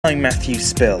I'm Matthew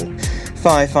Spill.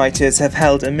 Firefighters have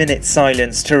held a minute's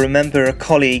silence to remember a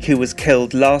colleague who was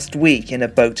killed last week in a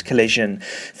boat collision.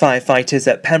 Firefighters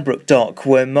at Pembroke Dock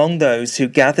were among those who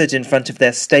gathered in front of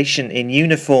their station in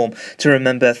uniform to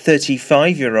remember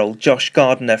 35-year-old Josh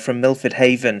Gardner from Milford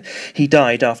Haven. He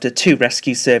died after two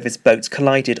rescue service boats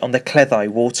collided on the Cleddau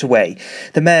waterway.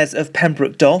 The mayors of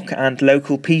Pembroke Dock and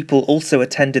local people also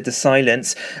attended the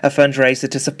silence. A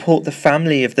fundraiser to support the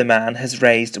family of the man has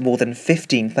raised more than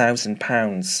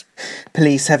 £15,000.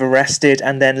 Police have arrested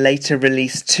and then later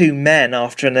released two men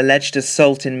after an alleged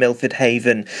assault in Milford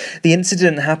Haven. The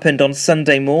incident happened on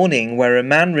Sunday morning, where a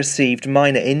man received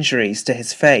minor injuries to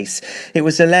his face. It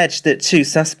was alleged that two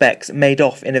suspects made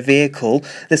off in a vehicle.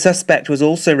 The suspect was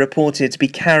also reported to be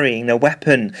carrying a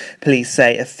weapon. Police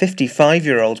say a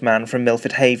 55-year-old man from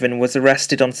Milford Haven was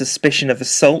arrested on suspicion of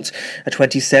assault. A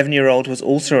 27-year-old was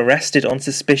also arrested on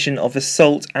suspicion of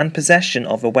assault and possession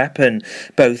of a weapon.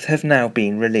 Both have now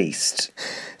been released.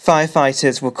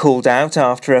 Firefighters were called out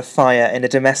after a fire in a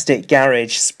domestic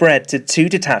garage spread to two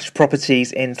detached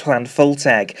properties in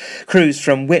Llanfolteg. Crews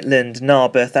from Whitland,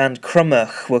 Narberth and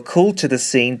Crummoch were called to the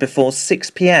scene before 6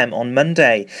 p.m. on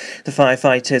Monday. The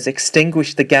firefighters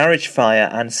extinguished the garage fire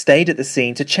and stayed at the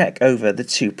scene to check over the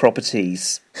two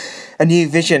properties. A new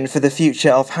vision for the future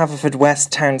of Haverfordwest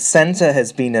Town Centre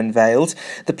has been unveiled.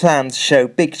 The plans show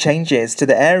big changes to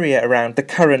the area around the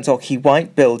current Occy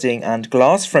White building and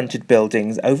glass-fronted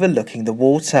buildings overlooking the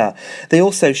water. They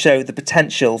also show the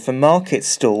potential for market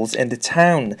stalls in the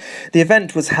town. The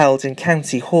event was held in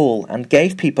County Hall and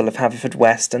gave people of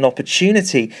Haverfordwest an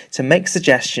opportunity to make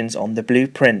suggestions on the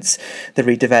blueprints. The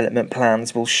redevelopment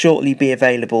plans will shortly be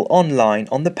available online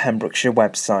on the Pembrokeshire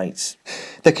website.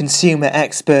 The consumer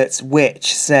experts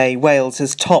Which say Wales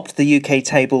has topped the UK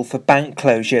table for bank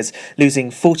closures,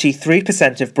 losing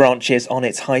 43% of branches on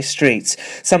its high streets.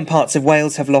 Some parts of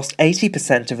Wales have lost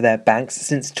 80% of their banks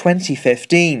since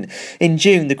 2015. In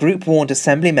June, the group warned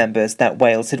Assembly members that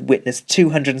Wales had witnessed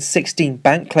 216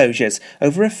 bank closures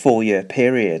over a 4-year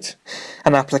period.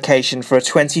 An application for a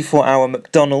 24-hour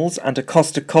McDonald's and a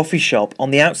Costa coffee shop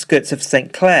on the outskirts of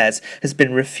St Clears has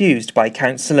been refused by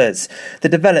councillors. The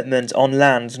development on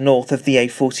land north of the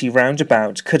A40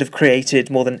 roundabout could have created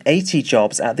more than 80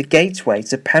 jobs at the gateway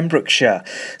to Pembrokeshire.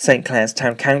 St Clears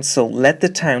Town Council led the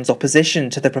town's opposition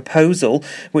to the proposal,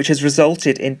 which has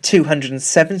resulted in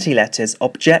 270 letters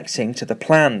objecting to the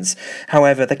plans.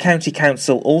 However, the County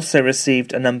Council also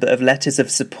received a number of letters of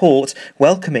support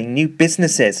welcoming new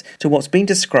businesses to what's been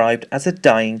described as a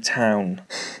dying town.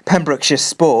 Pembrokeshire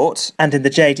Sport, and in the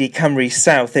JD Cymru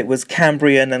South it was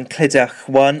Cambrian and Clydach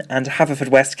 1 and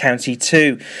Haverfordwest County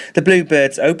 2. The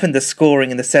Bluebirds opened the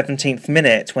scoring in the 17th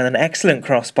minute when an excellent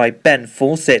cross by Ben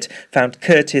Fawcett found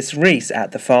Curtis Rees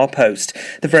at the far post.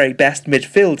 The very best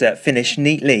midfielder finished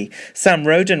neatly. Sam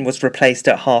Roden was replaced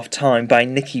at half-time by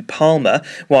Nicky Palmer,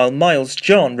 while Miles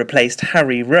John replaced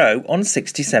Harry Rowe on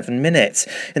 67 minutes.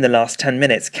 In the last 10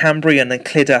 minutes, Cambrian and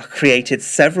Clydach created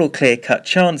several clear-cut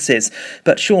chances,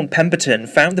 but Sean Pemberton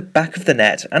found the back of the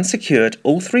net and secured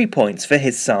all 3 points for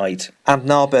his side. And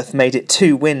Narberth made it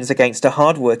 2 wins against a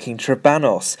hard-working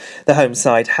Trebanos. The home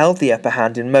side held the upper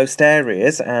hand in most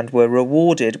areas and were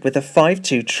rewarded with a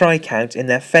 5-2 try count in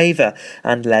their favour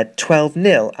and led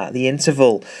 12-0 at the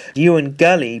interval. Ewan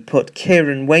Gully put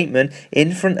Kieran Waitman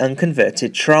in for an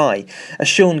unconverted try. A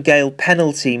Sean Gale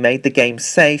penalty made the game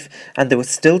safe, and there was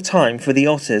still time for the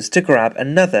Otters to grab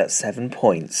another 7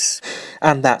 points.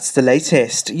 And that's the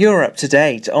latest. You're up to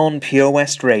date on Pure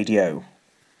West Radio.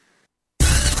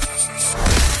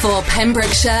 For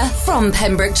Pembrokeshire, from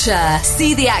Pembrokeshire.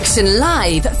 See the action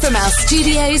live from our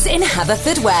studios in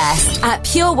Haverfordwest at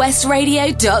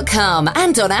purewestradio.com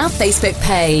and on our Facebook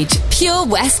page, Pure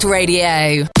West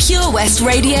Radio. Pure West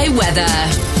Radio weather.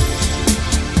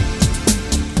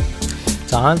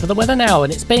 Time for the weather now,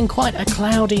 and it's been quite a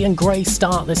cloudy and grey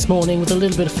start this morning with a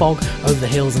little bit of fog over the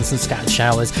hills and some scattered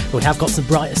showers. But we have got some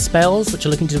brighter spells which are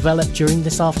looking to develop during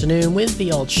this afternoon with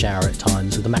the odd shower at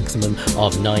times with a maximum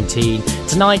of 19.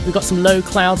 Tonight we've got some low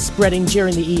clouds spreading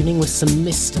during the evening with some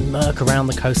mist and murk around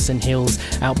the coasts and hills.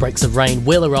 Outbreaks of rain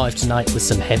will arrive tonight with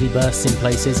some heavy bursts in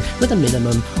places with a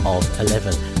minimum of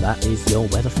 11. That is your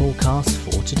weather forecast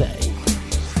for today.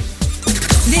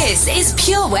 This is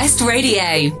Pure West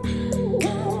Radio.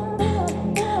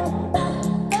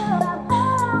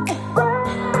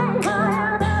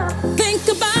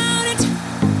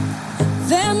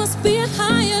 Be a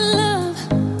higher love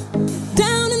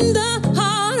down in the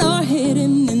heart or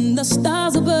hidden in the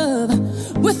stars above.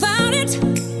 Without it,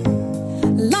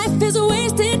 life is a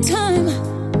wasted time.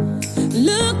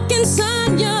 Look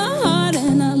inside your heart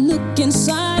and I look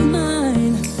inside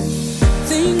mine.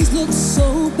 Think look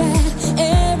so bad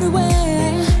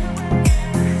everywhere.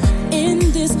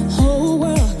 In this whole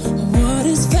world, what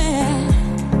is fair?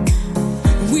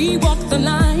 We walk the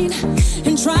line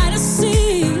and try to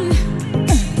see,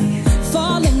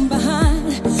 falling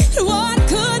behind what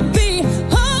could be.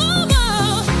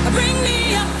 Oh, bring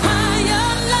me a higher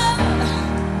love.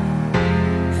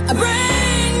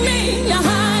 Bring me a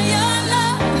higher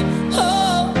love.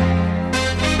 Oh,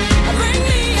 bring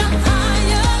me a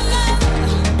higher love.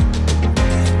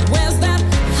 Where's that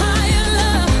higher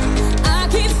love? I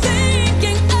keep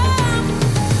thinking of.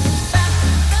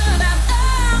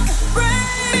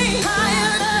 Bring me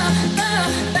higher love.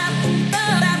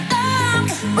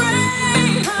 Bring me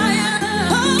higher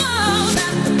love. Oh, bring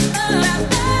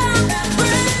me higher love.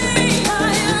 Bring me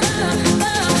higher love.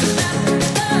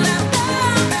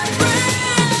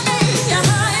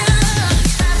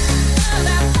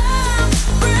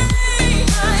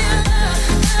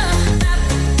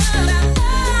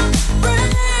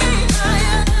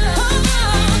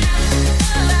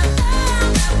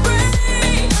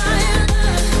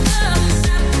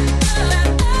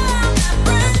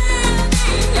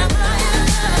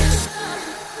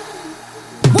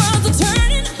 Worlds are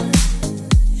turning,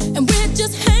 and we're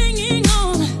just hanging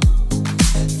on,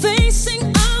 facing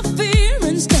our fear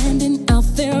and standing out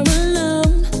there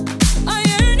alone. I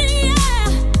yearn, yeah,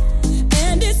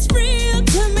 and it's real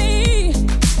to me.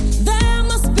 There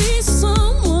must be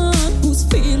someone who's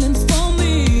feeling for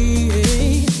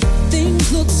me.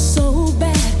 Things look so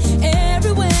bad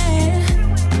everywhere.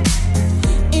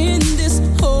 In this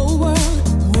whole world,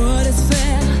 what is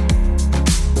fair?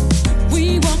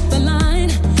 We walk the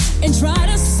line and try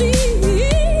to see,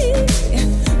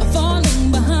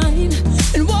 falling behind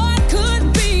and what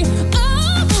could be.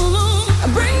 Oh,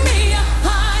 bring me a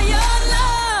higher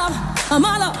love,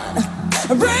 my Lord.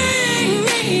 Bring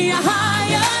me a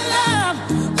higher love.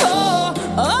 Oh,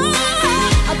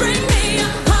 bring me a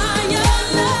higher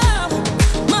love,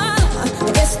 my Lord.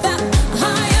 It's that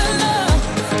higher love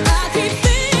I keep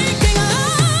thinking of.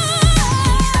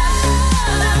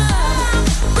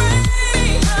 Bring me higher love. Bring me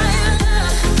higher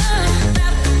love.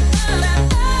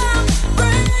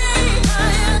 Bring me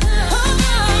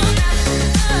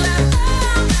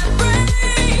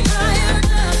higher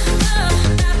love.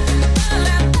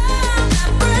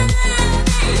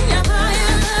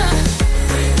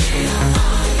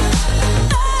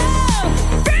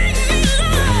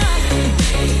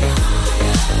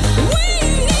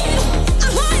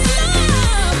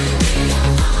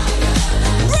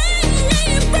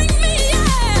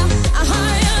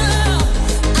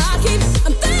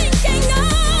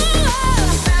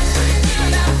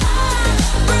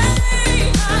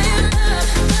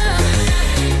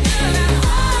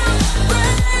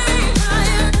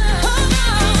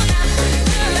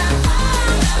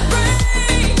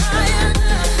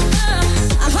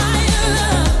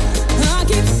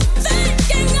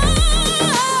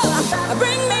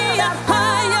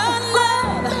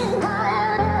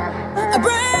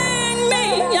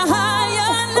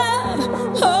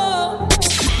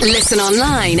 Listen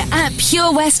online at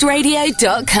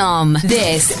purewestradio.com.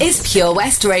 This is Pure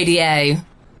West Radio.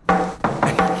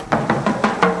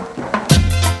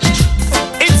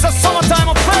 It's a summertime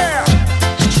affair.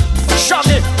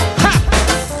 Shaggy, ha,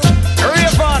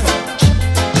 Raven,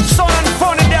 sun and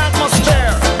fun in the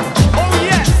atmosphere. Oh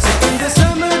yes. In the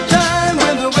summertime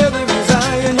when the weather is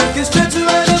high and you can stretch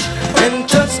right up and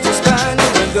touch the sky. And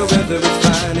when the weather is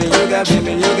fine and you got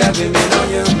women on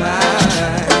your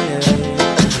mind.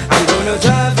 I'm gonna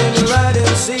drive and ride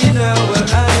and see now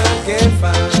what I can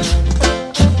find.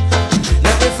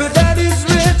 Now if her daddy's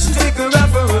rich, take her out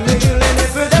for a meal. And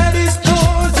if her daddy's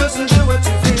poor, just do what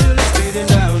you feel. It's speeding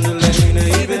down the lane,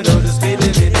 even though the speed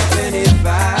limit is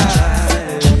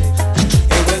 25.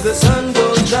 And when the sun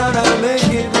goes down, I'll make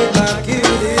it with my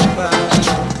cutie pie.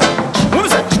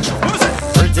 Who's it? Who's it?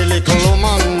 Pretty little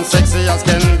woman, sexy as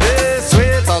can be,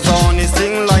 sweet as honey,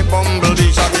 sting like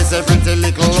bumblebee. Shaggy say pretty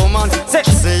little woman,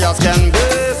 sexy as can be,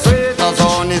 sweet as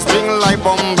honey, sting like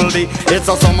bumblebee. It's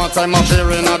a summertime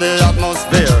affair in the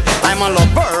atmosphere. I'm a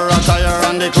lover, attire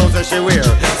and the clothes that she wear.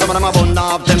 Some of them are bun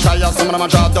up, them tires, some of them are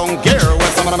draw down gear.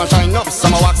 Well, some of them are shine up,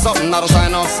 some are wax up, not a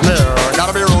sign of smear.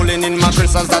 Gotta be rolling in my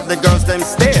crystals that the girls them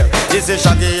stare. This is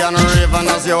Shaggy and Raven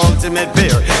as your ultimate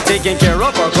pair, taking care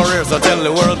of our career, so tell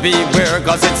the world beware,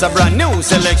 cause it's a brand new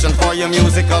selection for your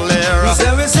musical era.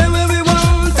 We say what we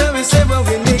want, and we say what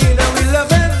we need, and we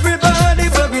love everybody,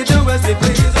 but we do as we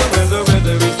please. And when the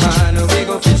weather is fine, we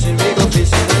go fishing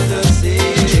in the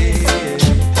sea.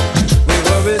 We're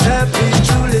always happy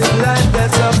to live life,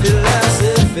 that's our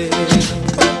philosophy.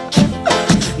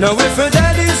 Now if her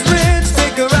daddy's rich,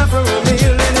 take her out for a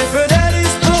meal, and if her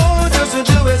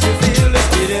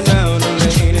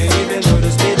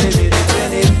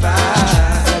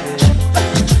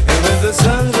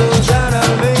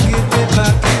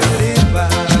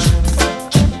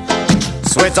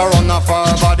a run off her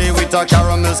body with a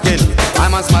caramel skin.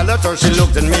 I'm a smile at her, she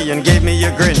looked at me and gave me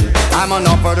a grin. I'm on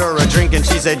offered her a drink and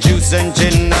she said juice and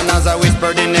gin. And as I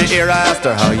whispered in her ear, I asked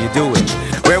her, how you doing?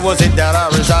 Where was it that I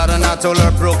resided? And I told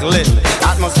her Brooklyn.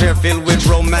 Atmosphere filled with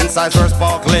romance, eyes were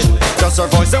sparkling. Just her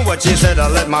voice and what she said, I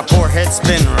let my poor head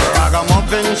spin.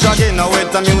 Ragamuffin shagging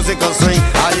with a musical swing.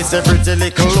 I is a pretty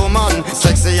little woman,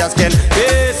 sexy as can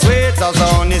be, sweet as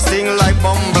honey, sting like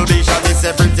bumblebee. She is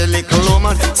a pretty little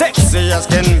woman, sexy as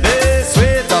can be,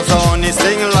 sweet as honey,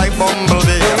 sting like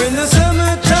bumblebee. You're in the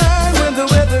summertime when the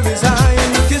weather is high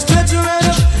and you can stretch right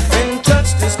up and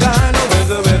touch the sky. No, when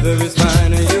the weather is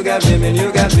fine and you got women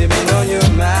on your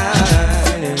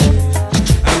mind.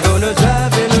 I'm gonna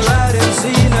drive and ride and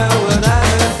see now what I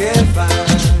can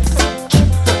find.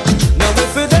 Now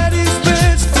if her daddy's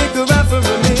rich, take her out for a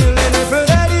meal, and if her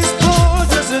daddy's poor,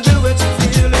 just to do what you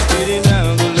feel. It's speeding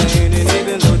down the lane, and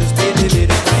even though the speed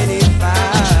limit is 25,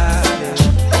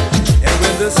 and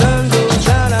when the sun goes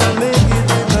down, I'll make it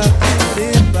with my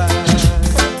cutie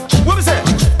pie. What was that?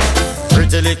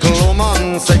 Pretty little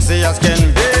woman, sexy as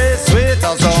can be, sweet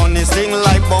as honey, sting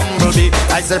like bumblebee.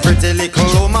 I said pretty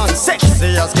little woman,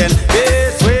 sexy as can be,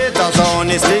 sweet as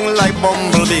honey, sting like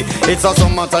bumblebee. It's a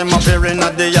summertime appearing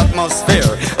at the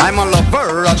atmosphere. I'm a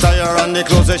lover, attire and the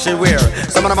clothes that she wear.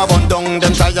 Some of them are bun down,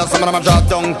 them tires, some of them are draw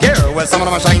down gear. Well, some of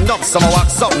them are shine up, some are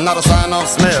wax up, not a sign of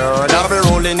smear. Gotta be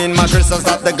rolling in my crystals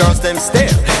that the girls them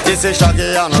stare. This is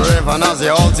Shaggy and Raven as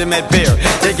the ultimate peer,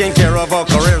 taking care of our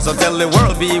careers, so tell the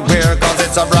world beware, cause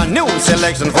it's a brand new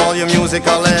selection for your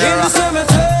musical era. In the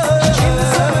summertime,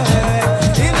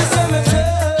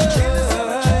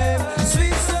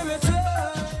 sweet summertime.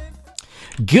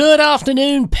 Good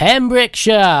afternoon,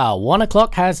 Pembrokeshire. 1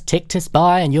 o'clock has ticked us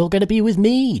by, and you're going to be with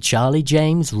me, Charlie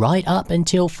James, right up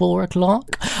until 4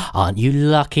 o'clock. Aren't you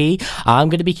lucky? I'm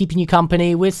going to be keeping you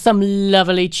company with some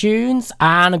lovely tunes,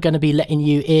 and I'm going to be letting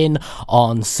you in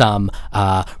on some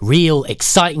real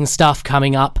exciting stuff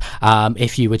coming up.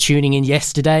 If you were tuning in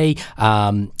yesterday,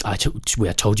 I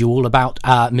told you all about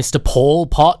Mr. Paul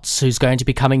Potts, who's going to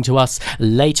be coming to us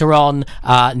later on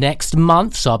next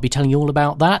month, so I'll be telling you all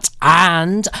about that.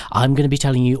 And I'm going to be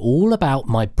telling you all about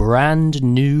my brand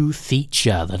new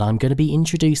feature that I'm going to be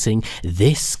introducing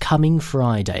this coming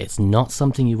Friday. It's not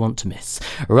something you want to miss.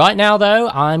 Right now, though,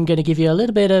 I'm going to give you a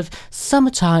little bit of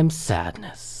summertime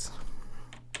sadness.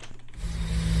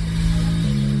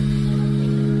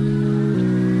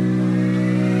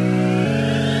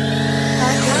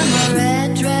 I got my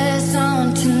red dress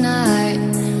on tonight,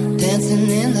 dancing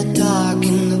in the dark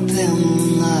in the pale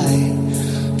moonlight.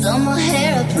 Done my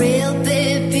hair up real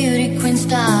big, beauty queen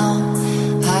style,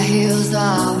 high heels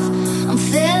off, I'm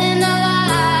feeling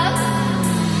alive.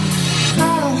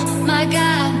 Oh my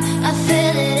God, I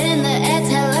feel it in the air,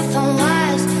 telephone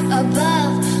wires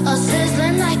above, all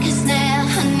sizzling like a snare.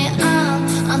 Honey,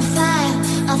 I'm on fire,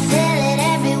 I feel it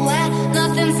everywhere,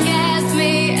 nothing scares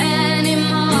me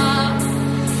anymore.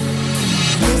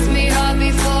 Kiss me hard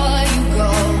before you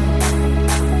go,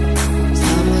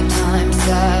 summertime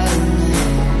sadness.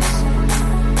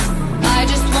 I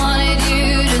just wanted you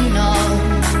to know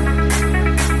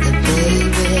that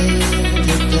baby,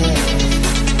 today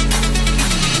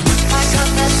I got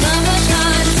that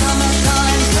summertime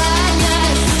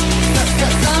sadness. Got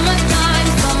that summertime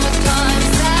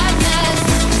sadness.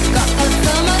 Got that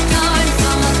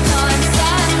summertime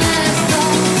sadness. Oh,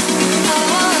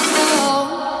 oh,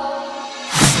 oh.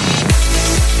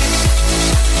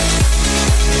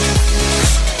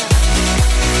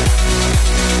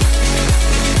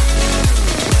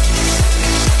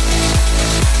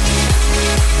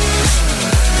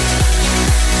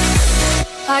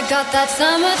 I got that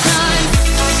summertime. I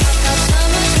got that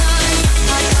summertime.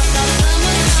 I got that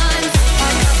summertime. I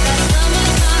got that summertime.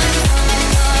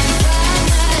 Sadness.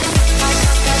 I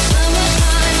got that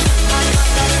summertime. I got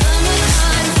that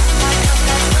summertime. I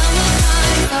got that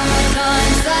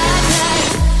summertime sadness.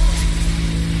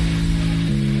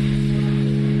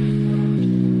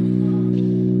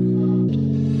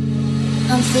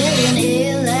 I'm feeling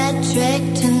electric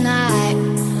tonight,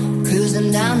 cruising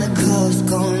down the coast,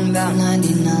 going about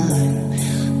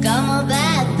 99. Got my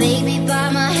bad baby by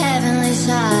my heavenly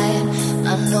side.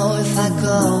 I know if I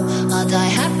go, I'll die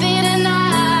happy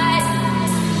tonight.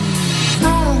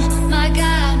 Oh my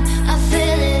God, I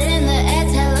feel it in the air,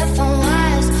 telephone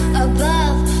wires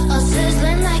above, all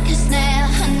sizzling like a snare.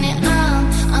 Honey, I'm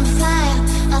on fire,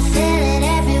 I feel it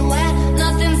everywhere,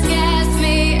 nothing scares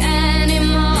me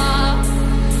anymore.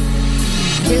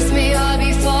 Kiss me hard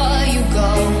before you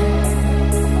go,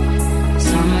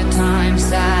 summertime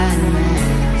sadness.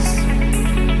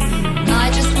 I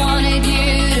just wanted you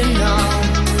to know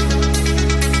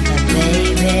that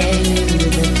baby,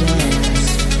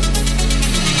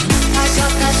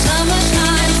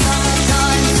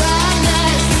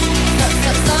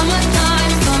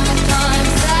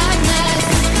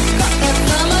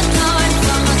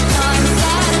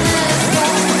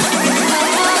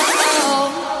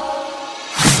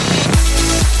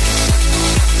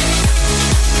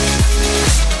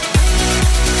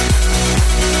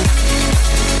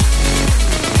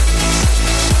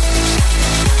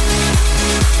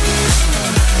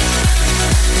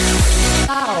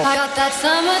 got that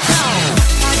summertime.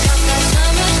 I got that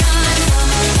summertime,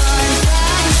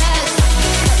 summertime sadness.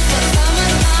 Got that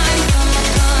summertime,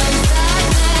 summertime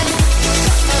sadness. Got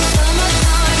that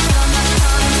summertime,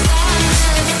 summertime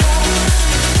sadness.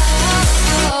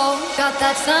 Oh, got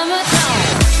that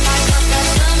summertime. I got that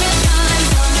summertime,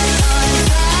 summertime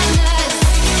sadness.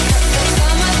 Got that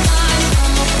summertime,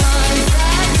 summertime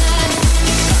sadness.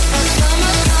 Got that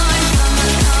summertime,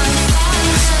 summertime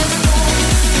sadness.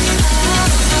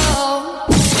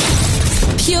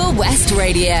 Pure West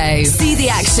Radio. See the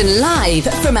action live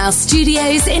from our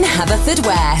studios in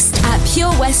Haverfordwest at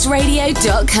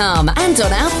purewestradio.com and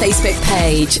on our Facebook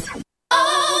page.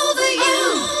 Over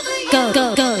you. Go,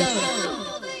 go, go.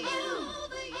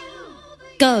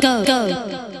 Go, go, go.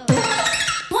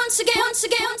 Once again, once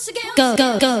again, once again. Go,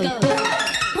 go, go.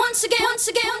 Once again, once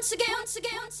again, once again, once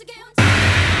again, once again.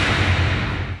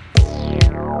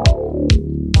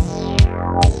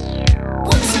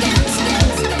 Once again, once again,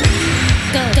 once again.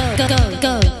 Go, go, go, go,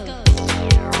 go.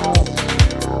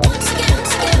 Once again,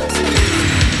 once again, once again.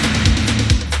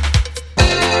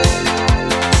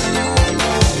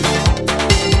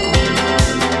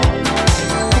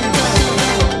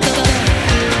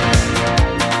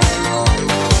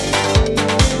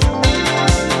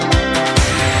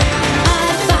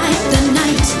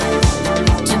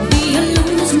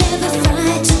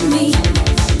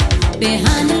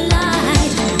 Behind the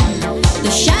light,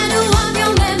 the shadow of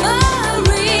your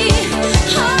memory.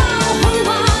 Oh, who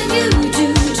are you to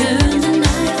turn the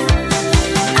knife?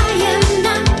 I am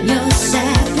not your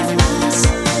sacrifice.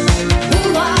 Who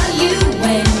are you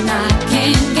when I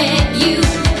can't get you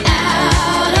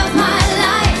out of my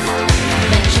life?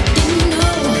 Bet you didn't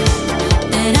know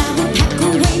that I would pack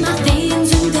away my things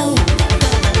and go.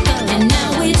 And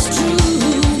now it's true,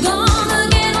 gonna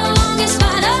get along in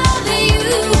spite of you.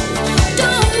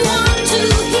 Don't want to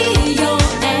hear your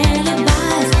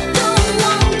alibis. Don't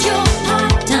want your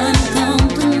part-time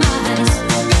compromise.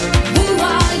 Who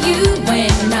are you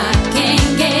when I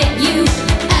can't get you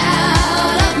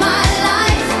out of my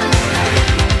life?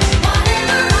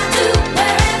 Whatever I do,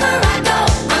 wherever I go,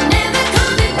 I'm never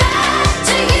coming back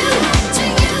to you.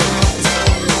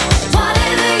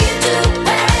 Whatever you do,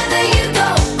 wherever you go,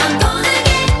 I'm gonna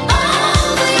get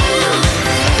over you.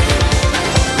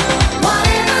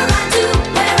 Whatever I do,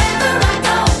 wherever I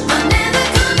go, I'm never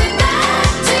coming back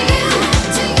to you.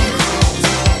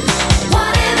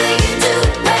 Whatever you do,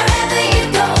 wherever you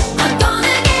go, I'm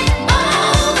gonna get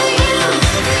over you.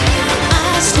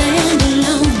 I stand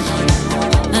alone,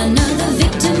 another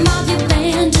victim of your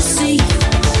fantasy.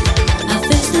 I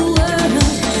face the world,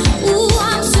 ooh,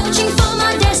 I'm searching for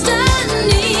my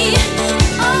destiny.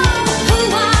 Oh, who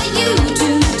are you to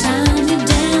tie me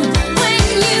down when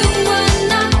you were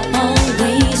not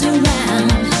always around?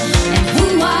 And who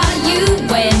are you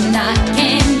when I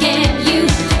can't get you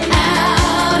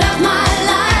out of my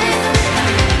life?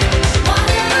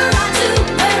 Whatever I do,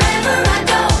 wherever I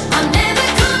go, I'm never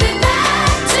coming back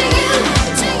to you.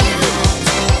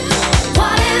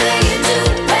 Whatever you do,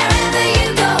 wherever you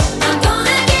go, I'm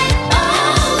gonna get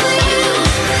over you.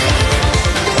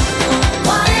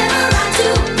 Whatever I do,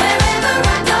 wherever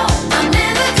I go, I'm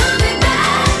never coming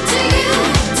back to you.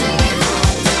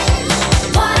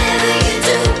 Whatever you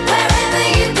do, wherever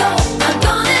you go, I'm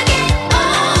gonna get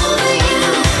over you.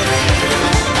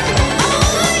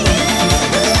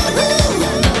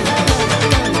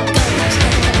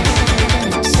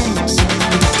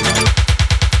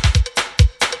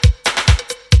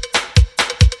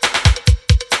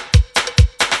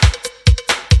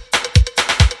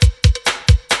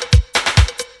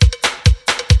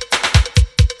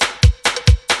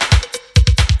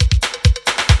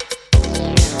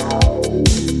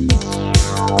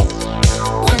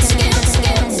 Once again, once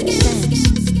again, once again.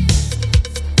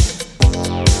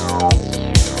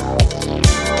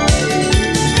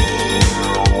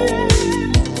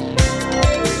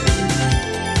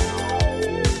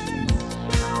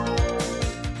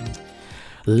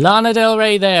 Lana Del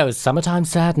Rey there with Summertime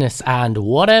Sadness and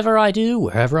Whatever I Do,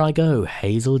 Wherever I Go,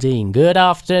 Hazel Dean. Good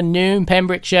afternoon,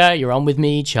 Pembrokeshire. You're on with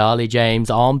me, Charlie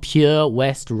James, on Pure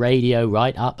West Radio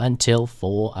right up until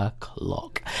 4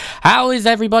 o'clock. How is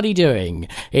everybody doing?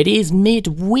 It is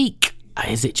midweek.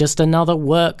 Is it just another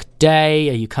work day?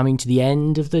 Are you coming to the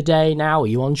end of the day now? Are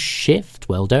you on shift?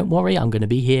 Well, don't worry. I'm going to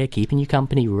be here keeping you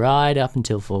company right up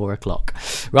until 4 o'clock.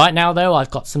 Right now, though,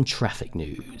 I've got some traffic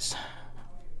news.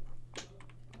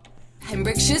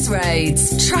 Pembrokeshire's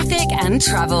roads, traffic and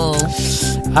travel.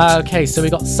 Okay, so we've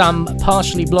got some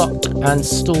partially blocked and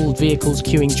stalled vehicles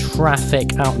queuing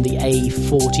traffic out on the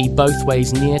A40 both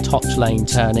ways near Toch Lane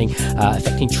turning,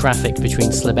 affecting traffic between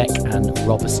Slivek and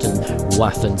Robertson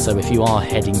Wathen. So if you are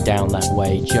heading down that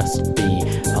way, just be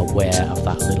aware of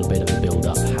that little bit of a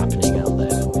build-up happening out there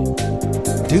for you.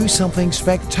 Do something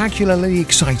spectacularly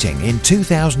exciting in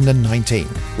 2019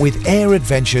 with Air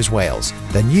Adventures Wales,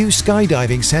 the new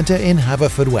skydiving centre in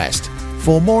Haverfordwest.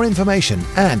 For more information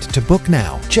and to book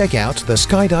now, check out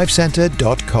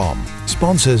theskydivecentre.com.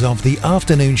 Sponsors of the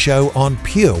afternoon show on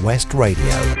Pure West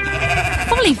Radio.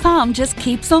 Folly Farm just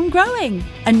keeps on growing.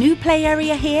 A new play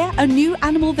area here, a new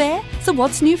animal there. So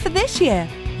what's new for this year?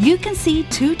 You can see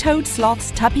two-toed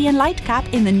sloths Tubby and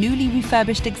Lightcap in the newly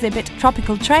refurbished exhibit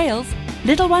Tropical Trails.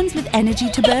 Little ones with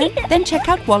energy to burn? Then check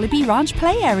out Wallaby Ranch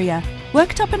play area.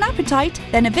 Worked up an appetite?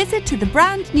 Then a visit to the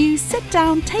brand new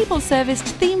sit-down,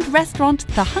 table-serviced themed restaurant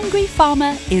The Hungry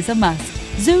Farmer is a must.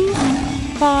 Zoo,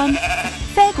 farm,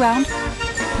 fairground,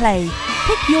 play.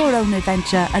 Pick your own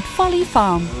adventure at Folly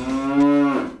Farm.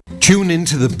 Tune in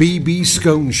to the BB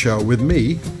Scone Show with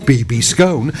me, BB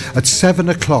Scone, at 7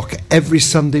 o'clock every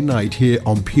Sunday night here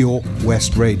on Pure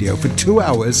West Radio for 2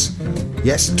 hours.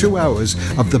 Yes, 2 hours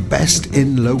of the best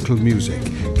in local music,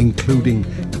 including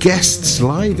guests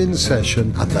live in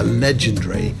session and the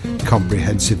legendary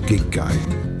Comprehensive Gig Guide.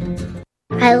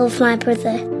 I love my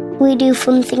brother. We do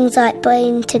fun things like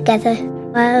playing together.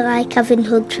 I like having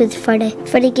hugs with Freddie.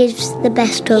 Freddie gives the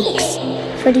best hugs.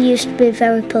 Freddie used to be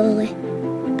very poorly,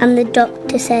 and the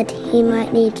doctor said he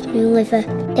might need a new liver.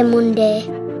 Then one day,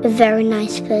 a very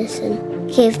nice person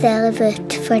gave their liver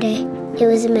to Freddie. It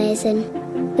was amazing.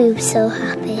 We were so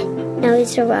happy. Now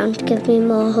he's around to give me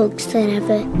more hugs than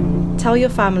ever. Tell your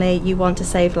family you want to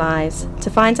save lives. To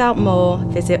find out more,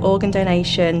 visit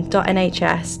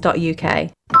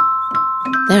organdonation.nhs.uk.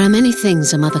 There are many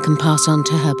things a mother can pass on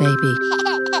to her baby.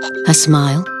 Her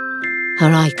smile,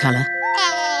 her eye colour,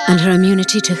 and her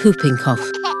immunity to whooping cough.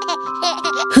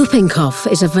 Whooping cough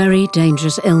is a very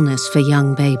dangerous illness for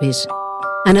young babies,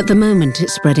 and at the moment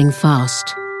it's spreading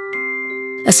fast.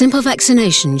 A simple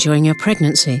vaccination during your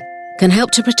pregnancy can help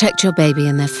to protect your baby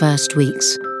in their first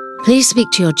weeks. Please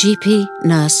speak to your GP,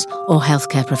 nurse, or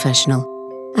healthcare professional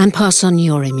and pass on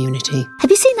your immunity. Have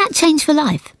you seen that Change for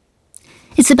Life?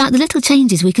 It's about the little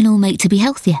changes we can all make to be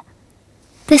healthier.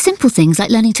 They're simple things like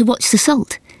learning to watch the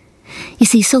salt. You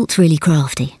see, salt's really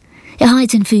crafty. It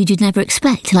hides in food you'd never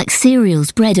expect, like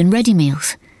cereals, bread and ready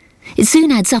meals. It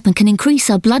soon adds up and can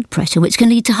increase our blood pressure, which can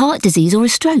lead to heart disease or a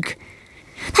stroke.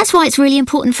 That's why it's really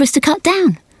important for us to cut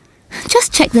down.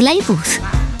 Just check the labels.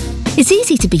 It's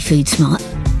easy to be food smart.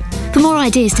 For more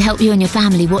ideas to help you and your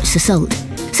family watch the salt,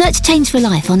 search Change for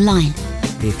Life online.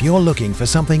 If you're looking for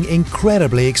something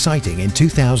incredibly exciting in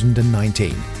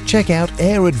 2019, check out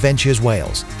Air Adventures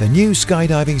Wales, the new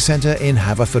skydiving centre in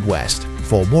Haverfordwest.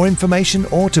 For more information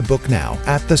or to book now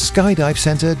at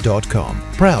theskydivecentre.com.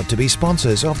 Proud to be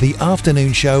sponsors of the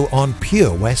afternoon show on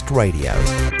Pure West Radio.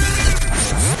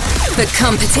 For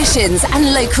competitions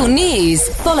and local news,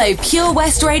 follow Pure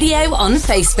West Radio on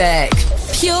Facebook.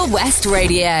 Pure West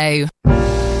Radio.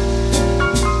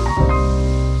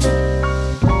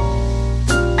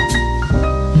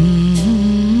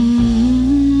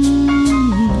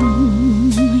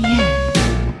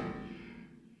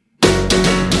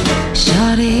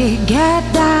 Shawty,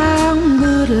 get down,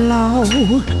 good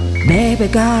Lord. Baby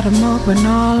got 'em open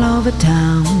all over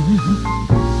town.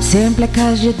 Simply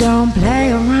 'cause you don't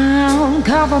play around,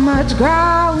 cover much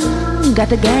ground, got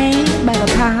the game by the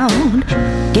pound.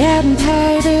 Getting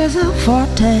paid is a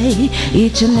forte,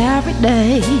 each and every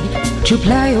day, to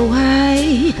play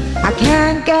away. I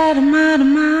can't get him out of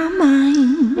my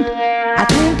mind, I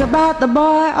think about the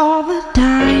boy all the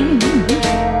time.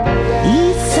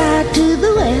 East side to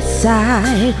the west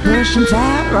side, pushing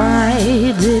fat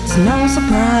rides, it's no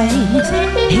surprise.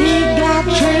 He got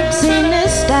tricks in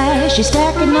his stash, he's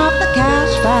stacking up the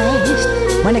cash fast.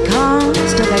 When it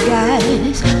comes to the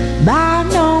guys, by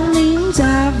no means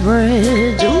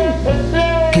average, ooh,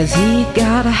 'cause he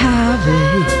gotta have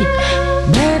it.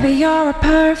 Baby, you're a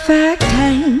perfect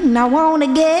 10, I wanna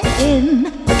get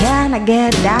in, can I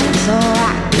get down so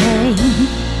I can?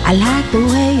 I like the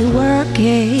way you work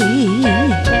it,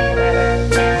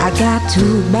 I got to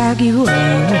bag you up.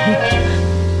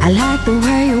 I like the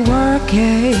way you work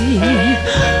it,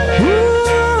 ooh,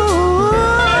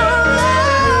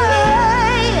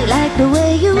 I like the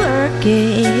way you work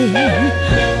it,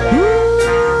 ooh,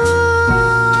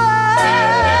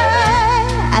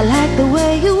 I like the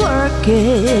way you work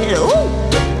it, ooh.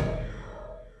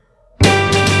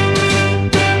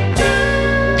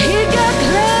 He got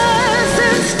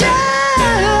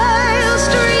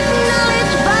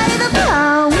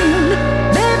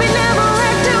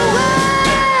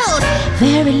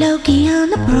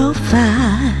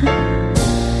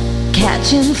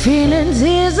catching feelings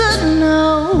is a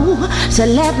no. So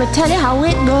let me tell you how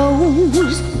it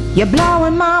goes. You're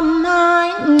blowing my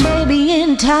mind, baby,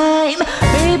 in time.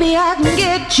 Baby, I can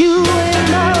get you in the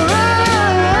right.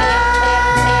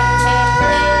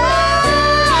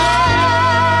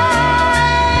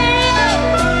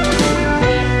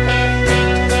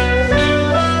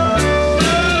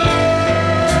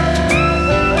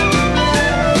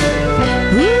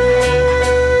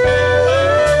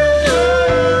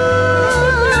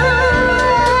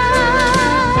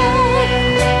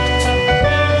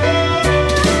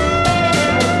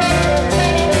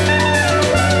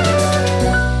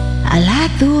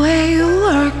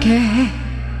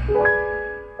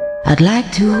 I'd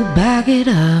like to back it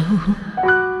up.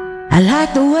 I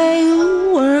like the way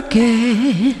you work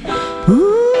it.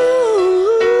 Ooh,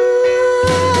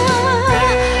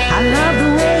 I love the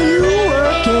way you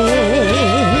work it.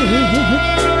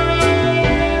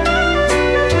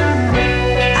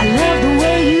 I love the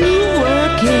way you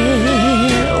work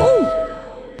it. Ooh,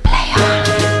 play on.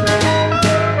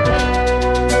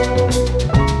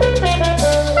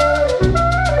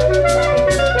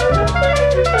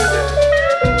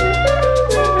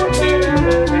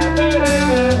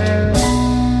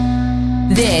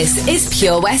 This is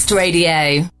Pure West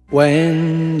Radio.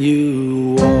 When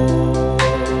you walk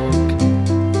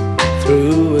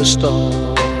through a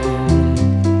storm,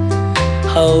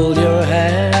 hold your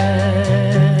head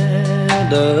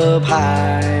up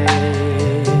high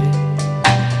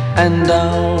and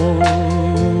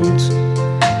don't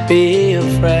be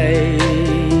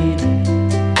afraid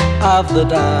of the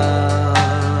dark.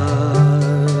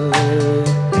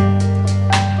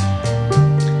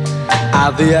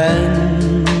 At the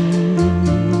end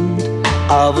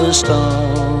of a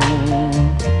storm,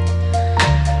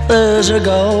 there's a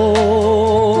golden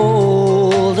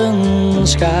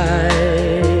sky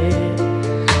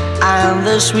and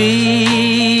the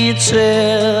sweet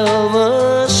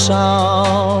silver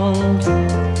song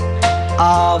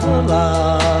of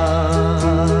love.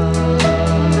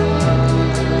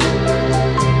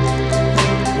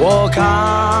 Walk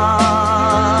on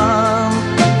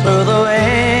through the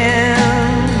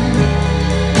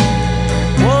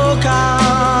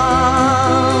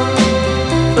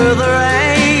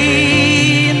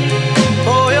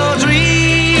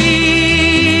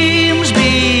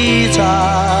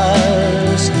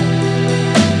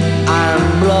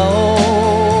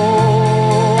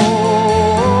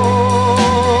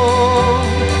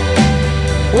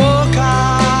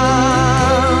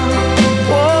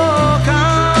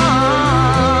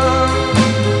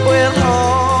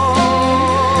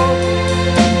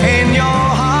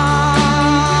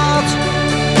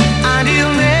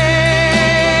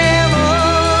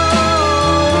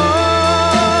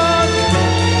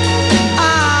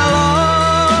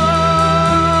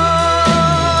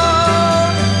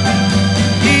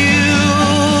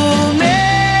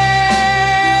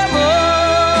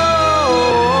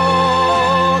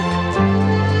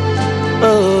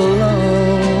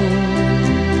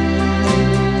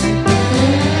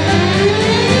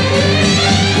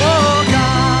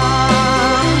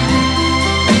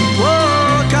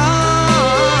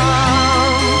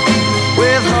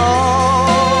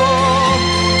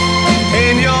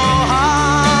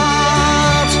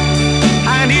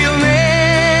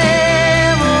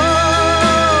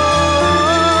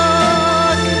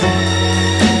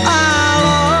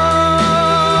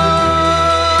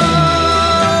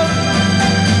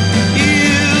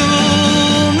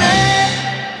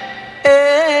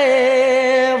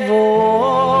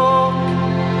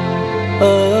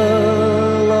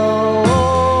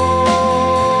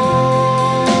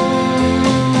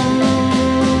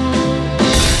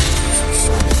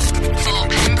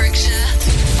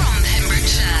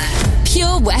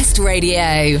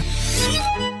Radio.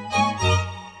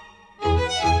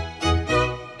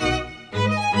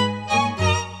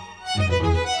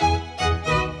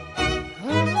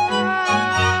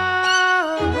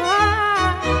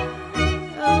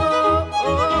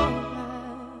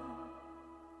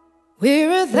 We're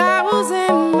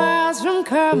 1,000 miles from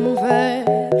comfort.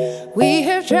 We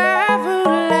have traveled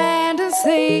land and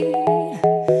sea.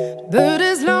 But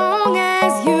as long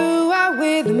as you are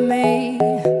with me,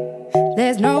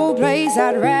 there's no place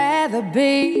I'd rather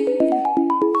be.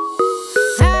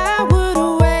 I would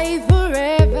away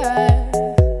forever,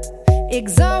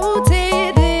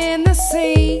 exalted in the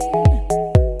sea.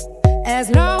 As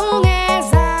long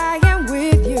as I am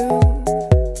with you,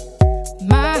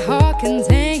 my heart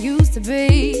continues to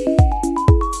beat.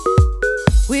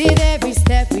 With every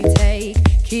step we take,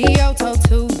 Kyoto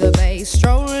to the bay,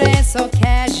 strolling so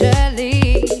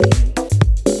casually.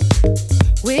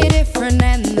 We're different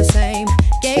and the same.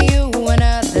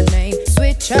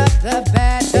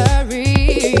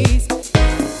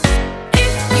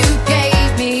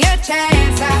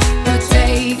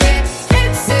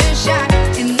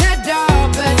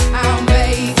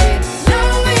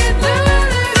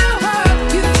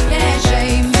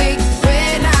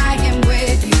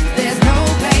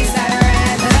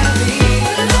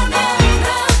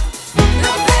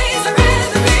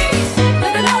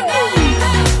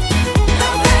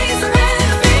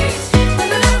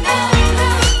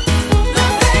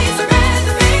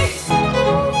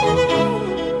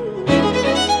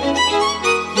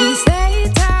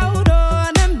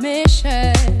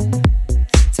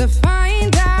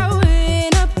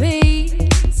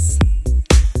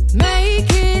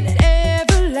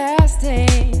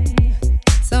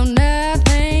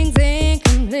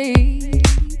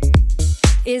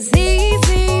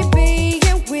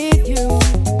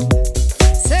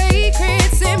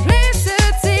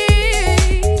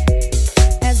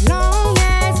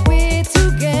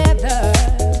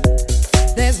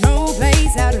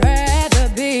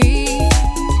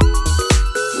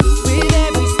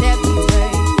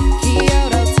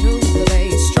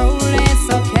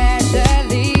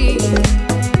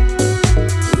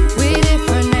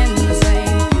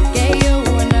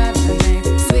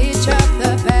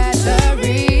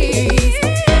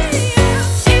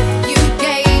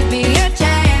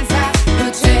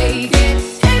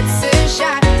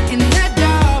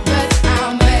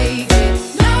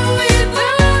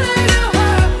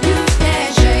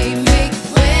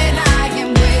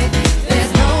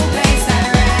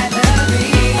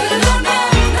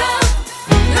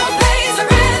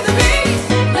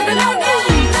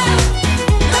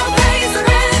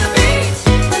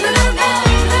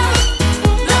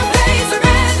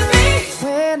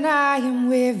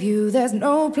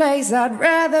 place I'd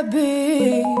rather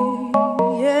be.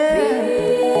 Yeah.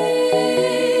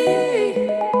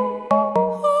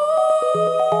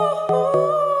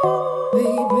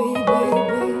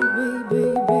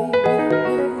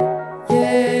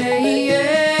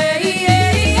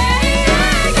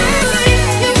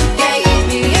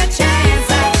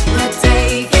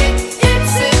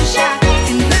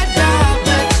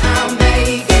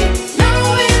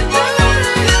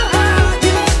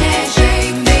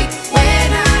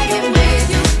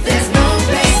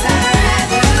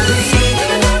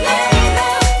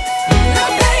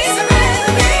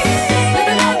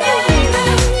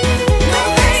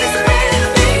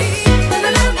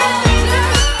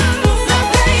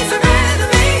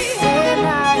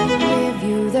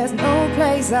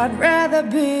 I'd rather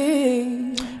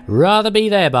be. Rather Be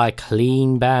There by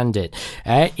Clean Bandit.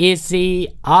 It's the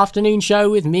afternoon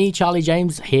show with me, Charlie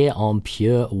James, here on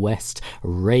Pure West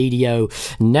Radio.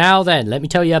 Now then, let me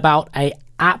tell you about a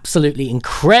absolutely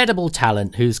incredible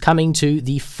talent who's coming to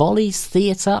the Follies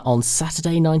Theatre on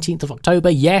Saturday 19th of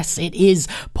October. Yes, it is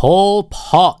Paul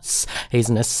Potts. He's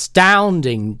an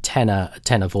astounding tenor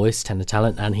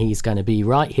talent, and he's going to be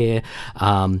right here,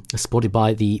 supported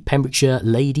by the Pembrokeshire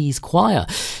Ladies Choir.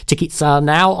 Tickets are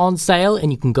now on sale,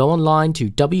 and you can go online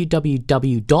to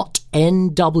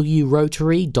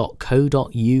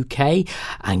www.nwrotary.co.uk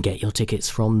and get your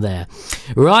tickets from there.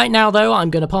 Right now, though,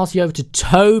 I'm going to pass you over to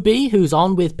Toby, who's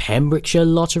on with Pembrokeshire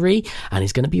Lottery, and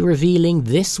he's going to be revealing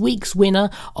this week's winner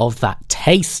of that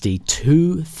tasty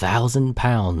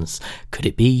 £2,000. Could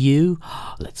it be you?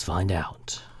 Let's find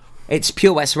out. It's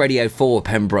Pure West Radio for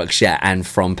Pembrokeshire and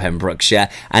from Pembrokeshire,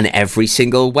 and every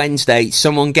single Wednesday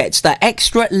someone gets that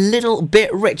extra little bit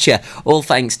richer, all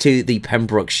thanks to the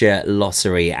Pembrokeshire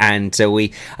Lottery. And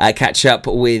we catch up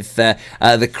with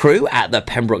the crew at the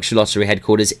Pembrokeshire Lottery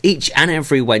headquarters each and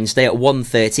every Wednesday at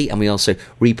 1:30, and we also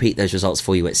repeat those results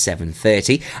for you at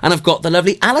 7:30. And I've got the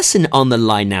lovely Alison on the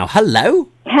line now. Hello.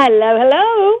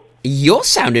 Hello. You're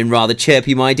sounding rather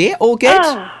chirpy, my dear. All good?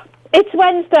 It's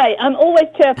Wednesday. I'm always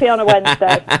chirpy on a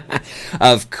Wednesday.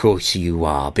 Of course you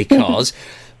are, because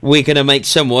we're going to make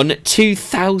someone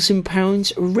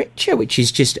 £2,000 richer, which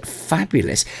is just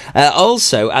fabulous.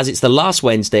 Also, as it's the last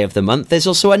Wednesday of the month, there's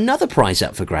also another prize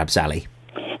up for grabs, Ali.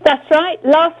 That's right.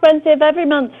 Last Wednesday of every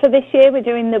month for this year, we're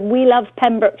doing the We Love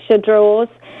Pembrokeshire draws,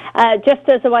 just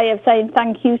as a way of saying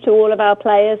thank you to all of our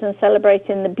players and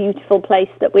celebrating the beautiful place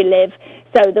that we live.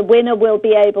 So the winner will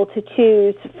be able to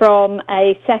choose from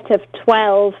a set of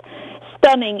 12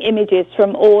 stunning images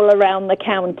from all around the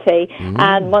county.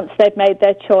 And once they've made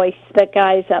their choice, the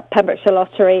guys at Pembrokeshire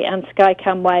Lottery and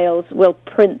Skycam Wales will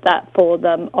print that for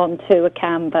them onto a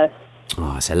canvas.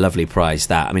 Oh, it's a lovely prize,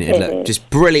 that. I mean, it'd look just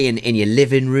brilliant in your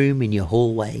living room, in your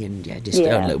hallway, and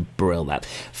look brilliant, that.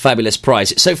 Fabulous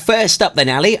prize. So first up then,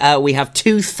 Ali, we have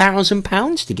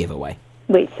 £2,000 to give away.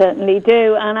 We certainly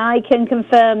do, and I can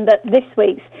confirm that this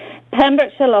week's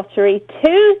Pembrokeshire Lottery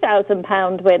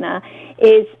 £2,000 winner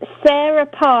is Sarah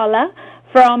Parler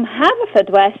from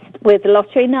Haverfordwest with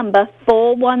lottery number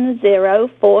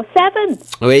 41047.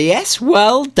 Well, yes,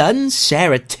 well done,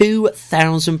 Sarah.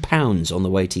 £2,000 on the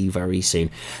way to you very soon.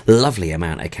 Lovely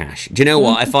amount of cash. Do you know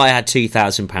what? If I had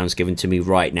 £2,000 given to me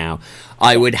right now,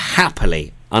 I would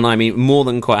happily, and I mean more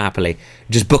than quite happily,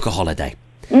 just book a holiday.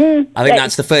 I think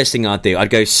that's the first thing I'd do. I'd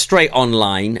go straight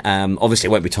online. Obviously,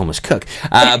 it won't be Thomas Cook,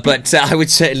 but I would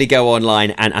certainly go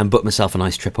online and book myself a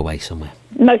nice trip away somewhere.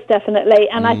 Most definitely,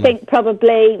 and I think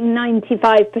probably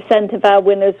 95% of our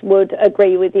winners would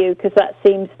agree with you, because that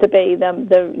seems to be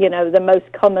the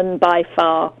most common by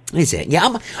far. Is it?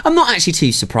 Yeah, I'm not actually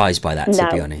too surprised by that, to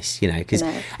be honest. Because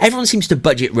everyone seems to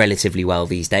budget relatively well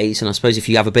these days, and I suppose if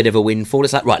you have a bit of a windfall,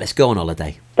 it's like, right, let's go on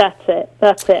holiday. That's it,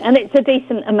 and it's a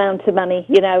decent amount of money.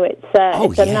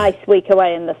 It's a nice week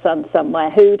away in the sun somewhere.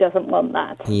 Who doesn't want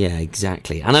that? Yeah,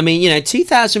 exactly. And I mean,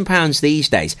 £2,000 these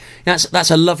days,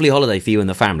 that's a lovely holiday for you and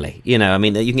the family. I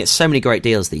mean, you can get so many great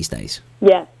deals these days.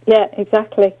 Yeah,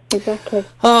 exactly.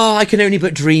 Oh, I can only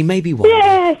but dream, maybe one.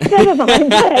 Yes, never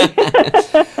mind.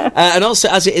 And also,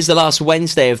 as it is the last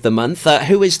Wednesday of the month,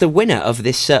 who is the winner of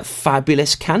this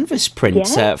fabulous canvas print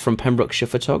from Pembrokeshire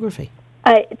Photography?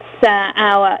 It's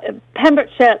our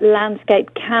Pembrokeshire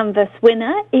Landscape Canvas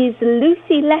winner is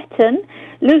Lucy Letton.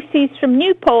 Lucy's from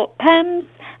Newport Pems,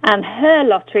 and her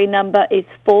lottery number is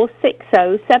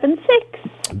 46076.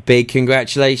 Big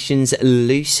congratulations,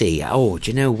 Lucy. Oh,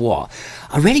 do you know what?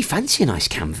 I really fancy a nice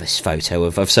canvas photo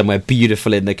of somewhere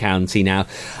beautiful in the county now.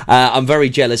 I'm very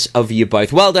jealous of you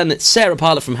both. Well done, Sarah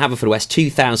Parler from Haverfordwest,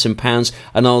 £2,000,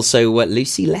 and also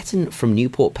Lucy Letton from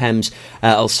Newport Pems,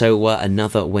 also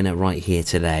another winner right here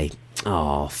today.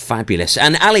 Oh, fabulous.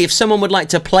 And Ali, if someone would like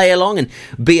to play along and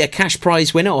be a cash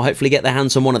prize winner or hopefully get their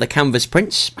hands on one of the canvas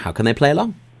prints, how can they play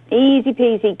along? Easy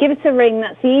peasy. Give us a ring.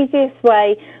 That's the easiest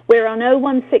way. We're on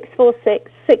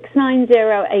 01646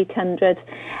 690 800.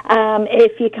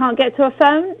 If you can't get to a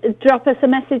phone, drop us a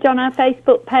message on our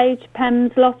Facebook page,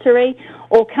 Pem's Lottery,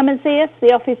 or come and see us.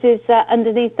 The office is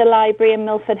underneath the library in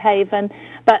Milford Haven.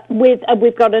 But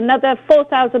we've got another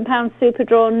 £4,000 super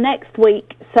draw next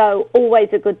week, so always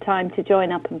a good time to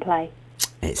join up and play.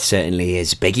 It certainly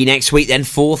is. Biggie next week then,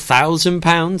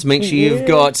 £4,000. Make sure you've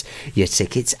got your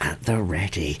tickets at the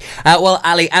ready. Well,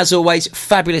 Ali, as always,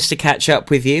 fabulous to catch up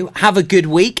with you. Have a good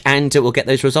week, and we'll get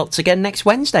those results again next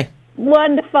Wednesday.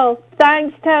 Wonderful.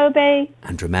 Thanks, Toby.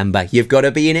 And remember, you've got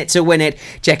to be in it to win it.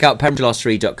 Check out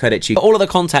pembrokeshire.co.uk. All of the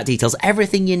contact details,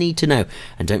 everything you need to know.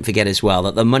 And don't forget as well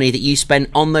that the money that you spend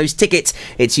on those tickets,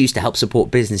 it's used to help support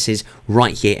businesses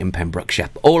right here in Pembrokeshire.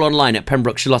 All online at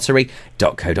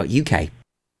pembrokeshirelottery.co.uk.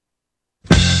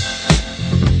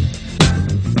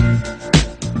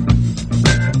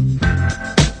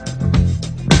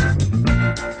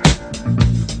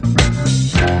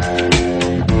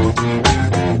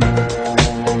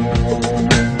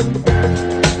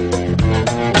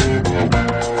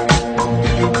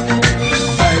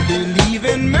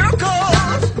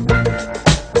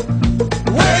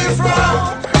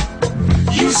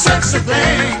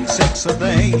 Sexy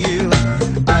thing, you.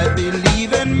 I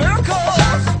believe in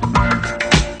miracles.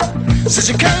 Since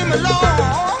you came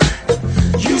along,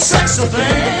 you sexy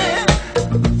thing.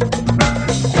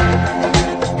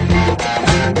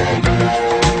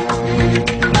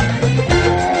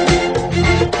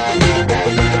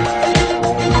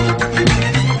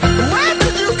 Where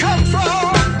did you come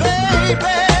from,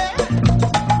 baby?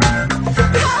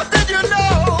 How did you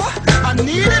know I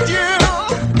needed you?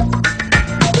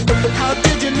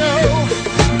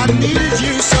 I needed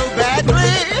you so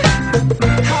badly.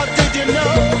 How did you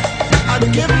know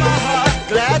I'd give my heart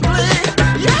gladly?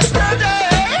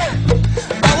 Yesterday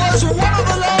I was one of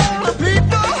the lonely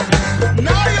people.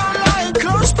 Now you're lying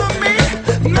close to me,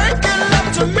 making love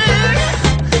to me.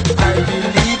 I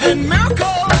believe in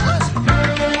miracles.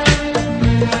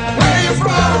 Where you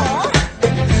from?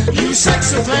 You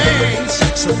sexy thing,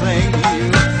 sexy thing,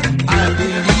 you. I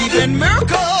believe in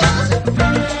miracles.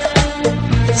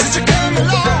 Since you came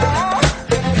along,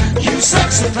 you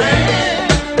sexy thing.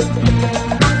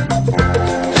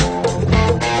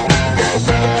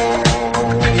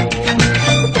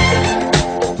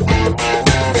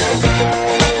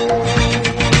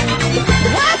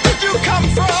 Where did you come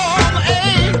from,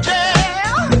 angel?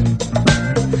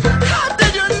 How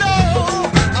did you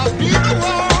know I'd be the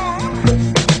one?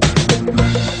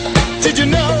 Did you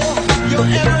know you're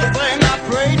everything I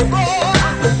prayed for?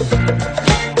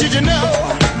 Did you know?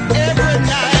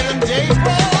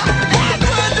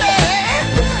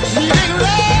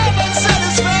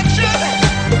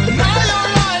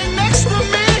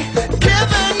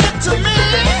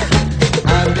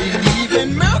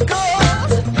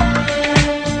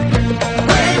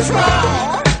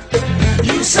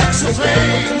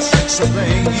 Sexy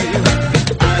thing, you.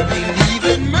 I believe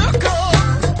in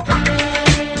miracles.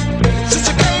 Since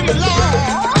you came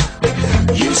along,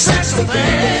 you sexy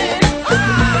thing.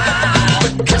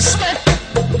 Oh, kiss me,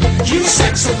 you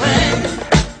sexy thing.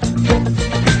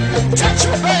 Touch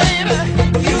me, baby,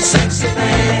 you sexy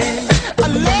thing. I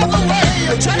love the way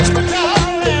you touch me,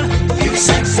 darling. You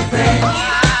sexy thing.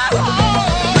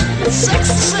 Oh,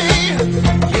 sexy,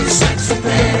 you sexy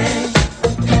thing.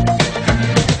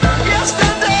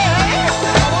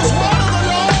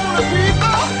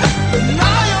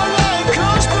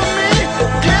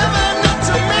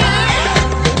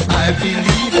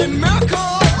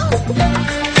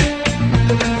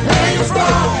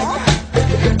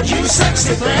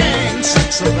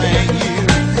 Sexy thing, you.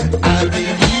 I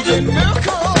believe in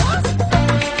miracles.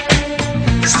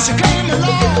 Since you came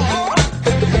along,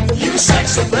 you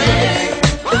sexy thing.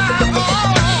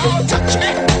 Oh, touch me,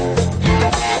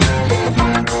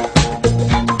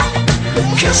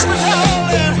 kiss me,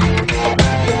 darling.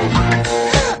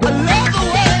 I love the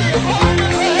way you hold me,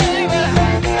 baby.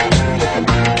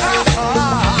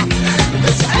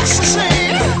 It's ecstasy.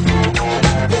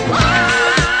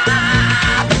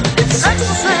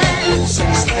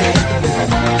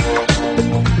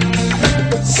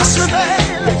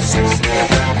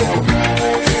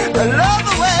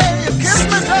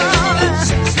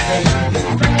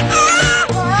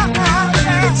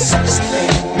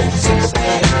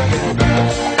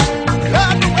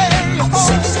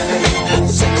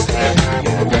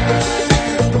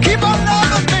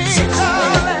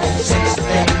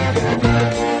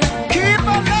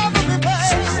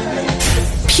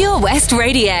 Pure West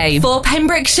Radio. For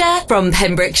Pembrokeshire, from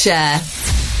Pembrokeshire.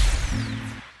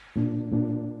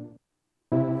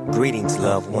 Greetings,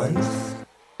 loved ones.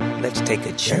 Let's take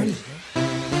a journey.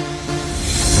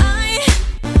 I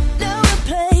know a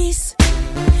place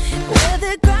where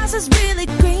the grass is really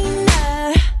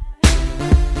greener.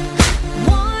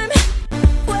 Warm,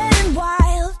 wet and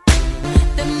wild.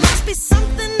 There must be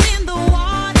something in the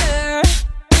water.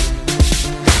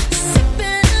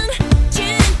 Sipping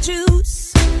gin and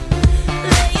juice,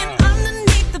 laying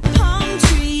underneath the palm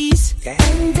trees.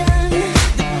 And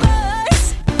the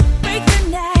birds break their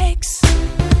necks,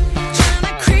 trying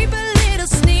to creep a little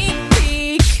sneak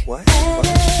peek. What?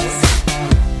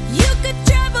 You could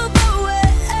travel the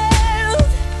world,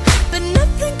 but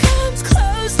nothing comes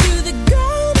close to the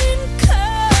Golden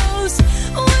Coast.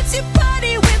 Once you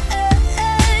party with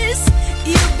us,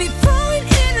 you'll be falling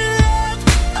in love.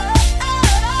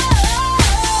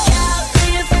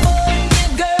 California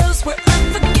girls, we're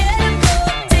unforgettable.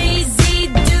 Daisy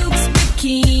Dukes,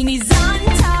 bikinis on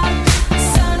top,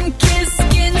 sun-kissed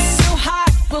skin so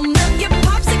hot, we'll melt your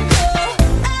popsicle.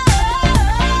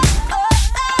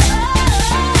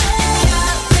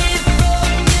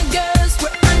 California girls,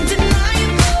 we're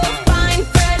undeniable. Fine,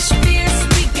 fresh, fierce,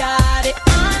 we got it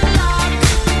on lock.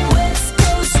 West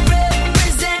Coast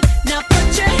represent, now put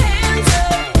your hands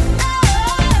up.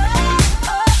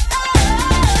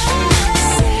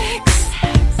 Sex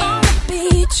on the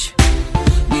beach,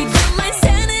 we don't mind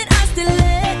sending our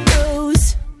stilettos.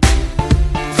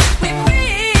 We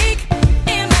freak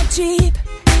in my Jeep,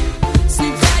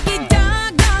 Snoop Doggy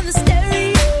Dogg on the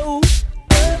stereo.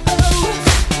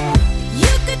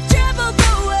 You could travel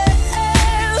the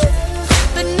world,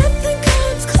 but nothing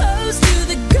comes close to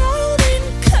the Golden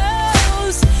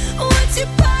Coast. Once you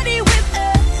party with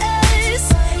us,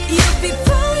 you'll be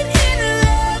falling in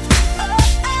love.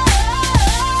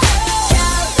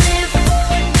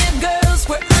 California girls,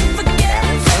 we're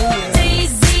unforgettable.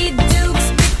 Daisy Dukes,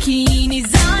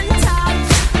 bikinis on top,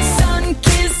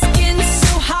 sun-kissed skin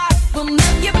so hot, we'll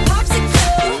melt your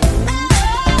popsicle.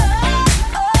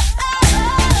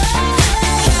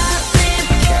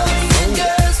 California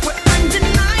girls, we're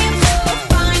undeniable.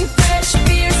 Fine, fresh,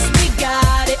 fierce, we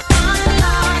got it on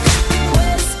lock.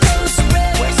 West Coast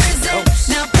represent,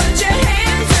 now put your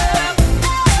hands up.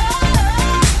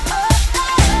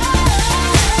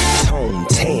 Tone,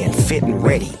 tan, fit and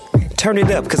ready. Turn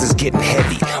it up cause it's getting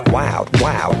heavy. Wild,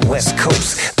 wild, West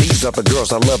Coast. These are the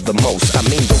girls I love the most. I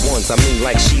mean the ones, I mean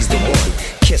like she's the one.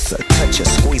 Kiss her, touch her,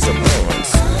 squeeze her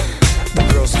buns. The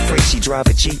girl's afraid she drive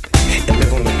a Jeep and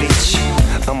live on the beach.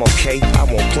 I'm okay, I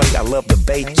won't play, I love the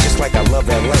bay, just like I love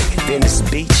LA, Venice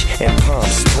Beach and Palm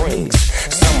Springs.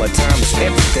 Summertime is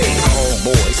everything,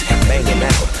 homeboys banging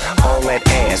out, all that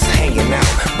ass hanging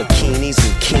out. Bikinis,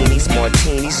 bikinis,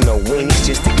 martinis, no weenies,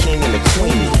 just the king and the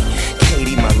queenie.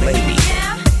 Katie, my lady,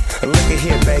 look at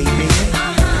here, baby,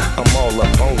 I'm all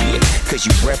up on you, cause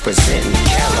you representing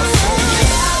California.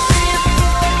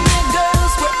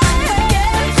 Girls, we're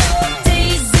unforgettable.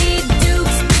 Daisy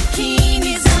Dukes,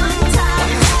 bikinis on top,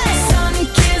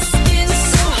 sun-kissed skin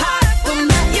so hot, we'll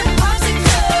melt your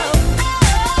popsicle.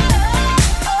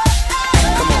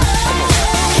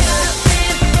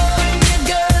 California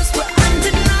girls, we're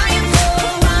undeniable.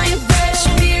 Fine, fresh,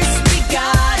 fierce, we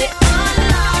got it on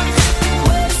lock.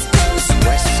 West Coast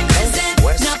represent,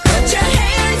 now put your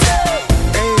hands up.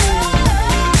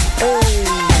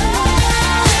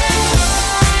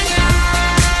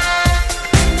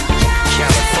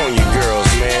 California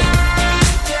girls, man.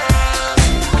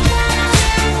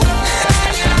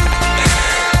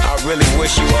 I really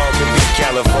wish you all could be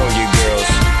California girls.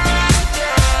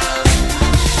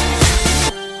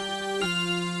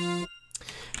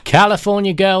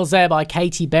 California Girls there by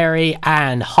Katy Perry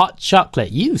and Hot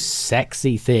Chocolate, you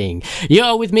sexy thing.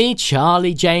 You're with me,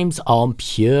 Charlie James, on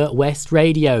Pure West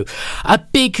Radio. A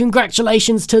big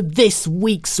congratulations to this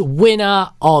week's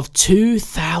winner of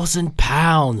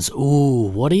 £2,000. Ooh,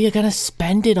 what are you going to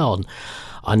spend it on?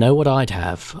 I know what I'd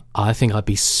have. I think I'd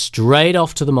be straight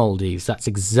off to the Maldives. That's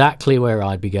exactly where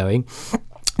I'd be going.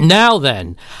 Now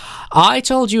then, I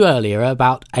told you earlier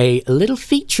about a little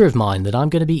feature of mine that I'm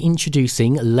going to be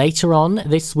introducing later on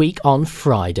this week on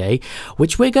Friday,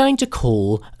 which we're going to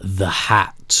call The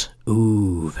Hat.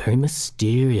 Ooh, very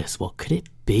mysterious. What could it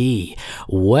be?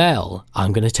 Well,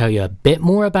 I'm going to tell you a bit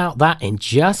more about that in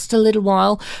just a little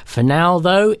while. For now,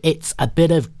 though, it's a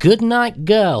bit of Goodnight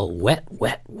Girl, Wet,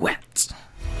 Wet, Wet.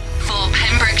 For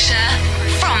Pembrokeshire,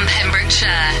 from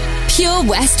Pembrokeshire, Pure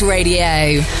West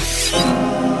Radio.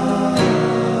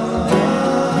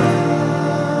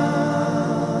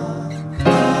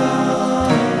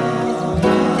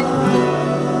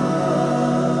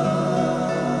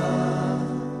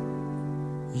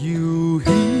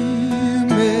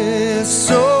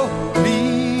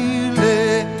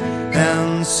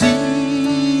 and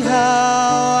see how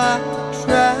I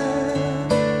try.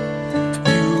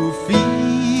 You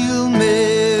feel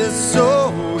me,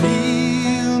 so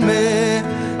heal me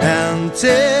and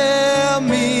tear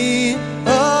me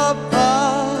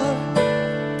apart.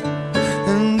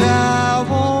 And I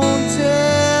won't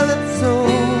tell it so,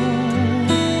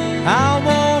 I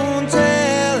won't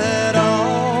tell it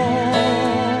all.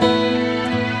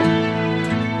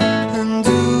 And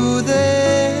do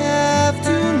they have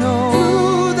to know?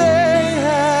 Do they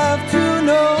have to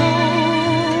know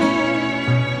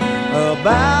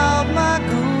about my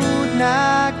good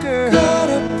night girl? Caught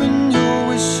up in your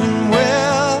wishing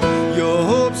well, your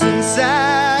hopes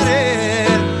inside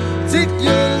it. Take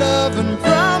your love and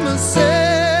promises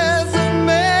and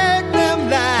make them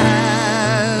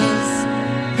last.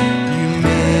 You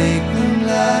make them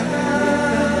last.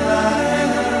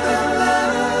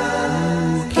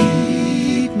 You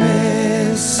keep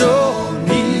me so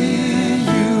near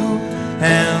you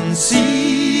and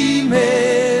see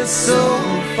me so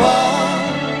far,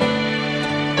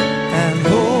 and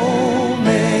hold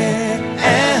me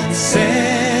and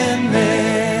send me,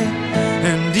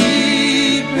 and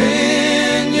deep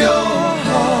in your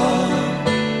heart.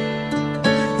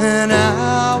 And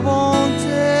I won't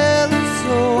tell it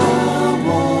so, I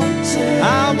won't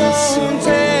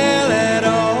tell it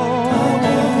all,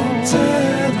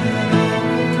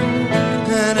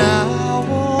 and I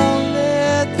won't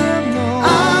let them know,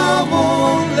 I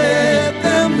won't let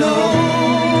them know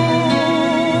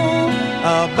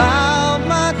about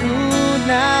my good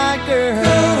night girl.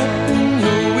 Caught up in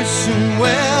your wishing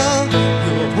well,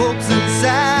 your hopes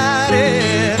inside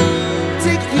it.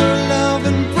 Take your love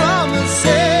and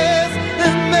promises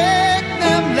and make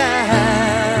them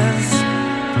last.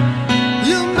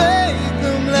 You make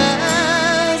them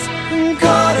last.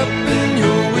 Caught up in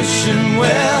your wishing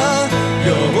well,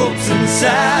 your hopes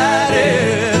inside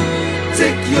it.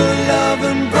 Take your love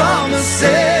and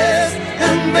promises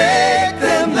and make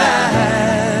them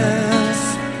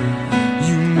last.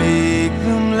 You make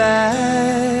them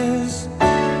last.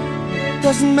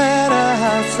 Doesn't matter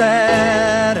how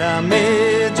sad I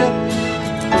made you,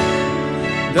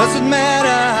 doesn't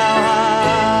matter how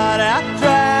hard I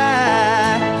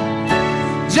try.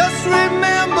 Just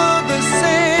remember the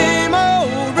same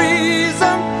old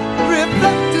reason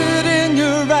reflected in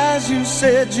your eyes. You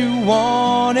said you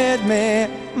wanted me.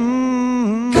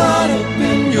 Caught up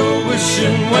in your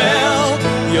wishing well,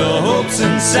 your hopes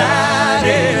inside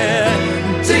it.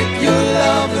 Take your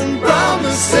love and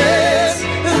promises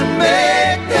and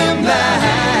make them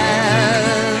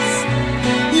last.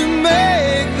 You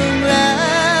make them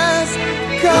last.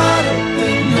 Caught up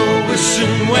in your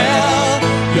wishing well,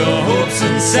 your hopes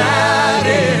inside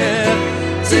it.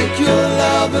 Take your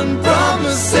love and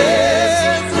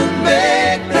promises and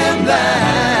make them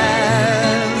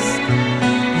last.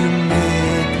 You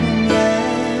make them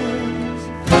last.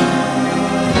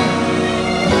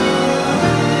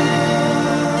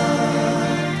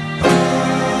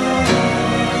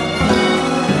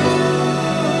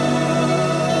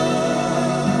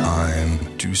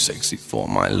 I'm too sexy for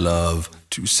my love,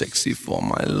 too sexy for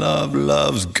my love.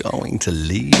 Love's going to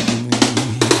leave me.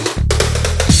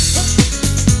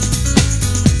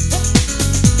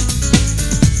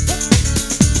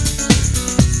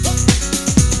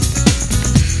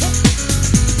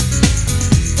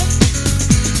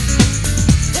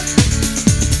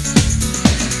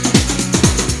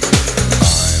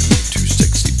 Too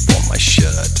sexy for my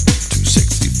shirt, too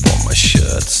sexy for my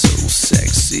shirt. So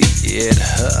sexy it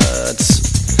hurts.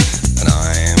 And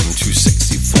I'm too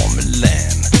sexy for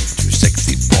Milan, too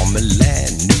sexy for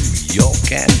Milan, New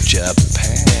York and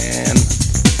Japan. And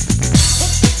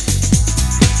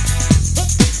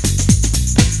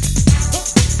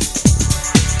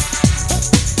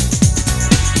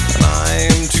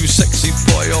I'm too sexy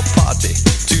for your party,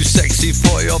 too sexy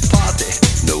for your party.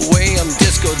 The way I'm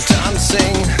disco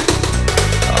dancing,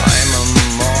 I'm a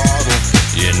model,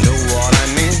 you know what I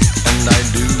mean. And I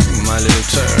do my little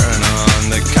turn on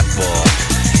the catwalk.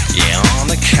 Yeah, on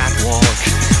the catwalk,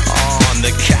 on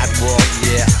the catwalk.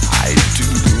 Yeah, I do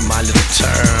my little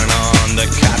turn on the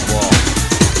catwalk.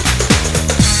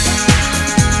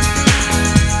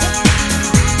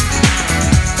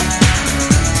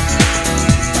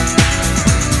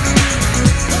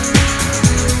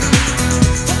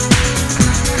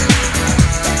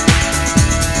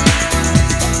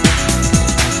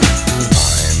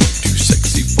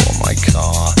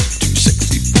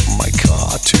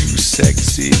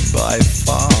 Sexy by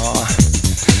far,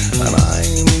 and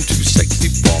I'm too sexy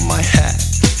for my hat,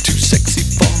 too sexy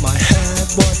for my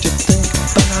hat. What you think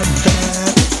about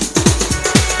that?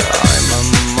 I'm a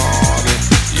model,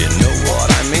 you know what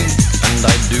I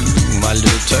do my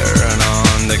little turn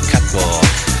on the catwalk.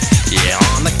 Yeah,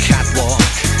 on the catwalk.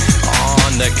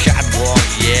 On the catwalk.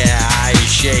 Yeah, I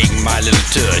shake my little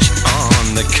touch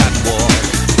on the catwalk.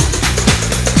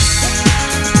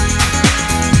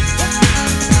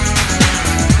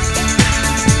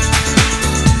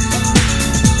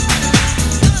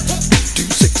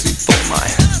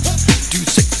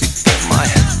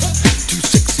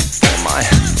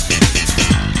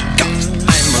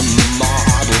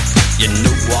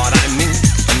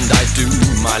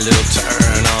 My little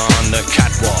turn on the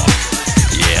catwalk.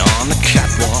 Yeah, on the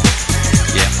catwalk.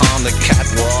 Yeah, on the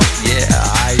catwalk. Yeah,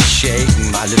 I shake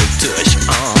my little tush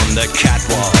on the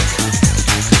catwalk.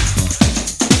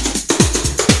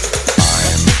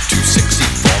 I'm too sexy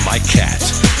for my cat.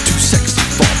 Too sexy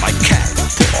for my cat.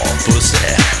 Poor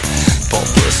pussy. Poor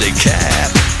pussy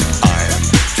cat. I'm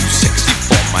too sexy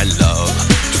for my love.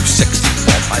 Too sexy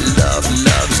for my love.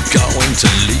 Love's going to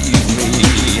leave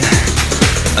me.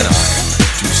 And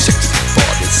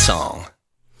song.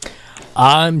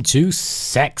 I'm too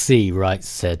sexy, right,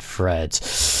 said Fred.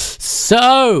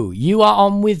 So, you are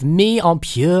on with me on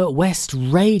Pure West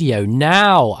Radio.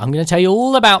 Now, I'm going to tell you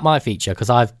all about my feature because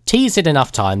I've teased it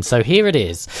enough times, so here it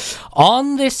is.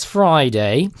 On this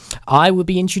Friday, I will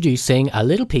be introducing a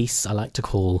little piece I like to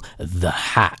call The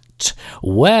Hat.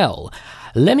 Well,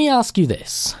 let me ask you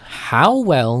this. How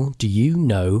well do you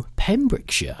know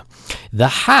Pembrokeshire? The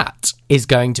Hat is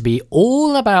going to be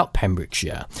all about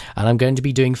Pembrokeshire, and I'm going to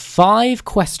be doing 5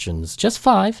 questions, just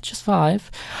five,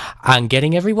 and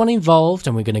getting everyone involved,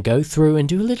 and we're going to go through and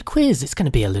do a little quiz. It's going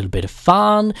to be a little bit of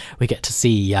fun. We get to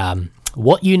see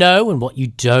what you know and what you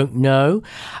don't know.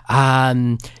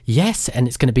 Yes, and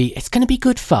it's going to be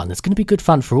good fun. It's going to be good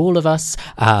fun for all of us.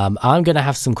 I'm going to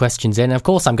have some questions in. Of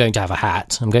course, I'm going to have a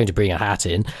hat. I'm going to bring a hat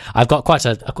in. I've got quite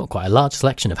a large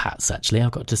selection of hats, actually.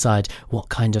 I've got to decide what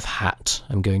kind of hat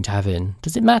I'm going to have in.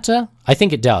 Does it matter? I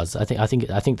think it does. I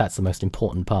think that's the most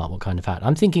important part. What kind of hat?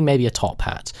 I'm thinking maybe a top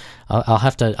hat. I'll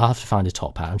have to find a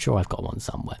top hat. I'm sure I've got one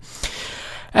somewhere.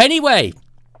 Anyway,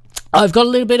 I've got a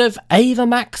little bit of Ava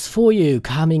Max for you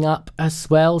coming up as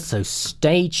well, so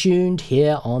stay tuned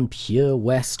here on Pure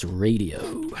West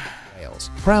Radio.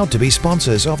 Proud to be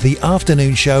sponsors of the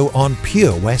afternoon show on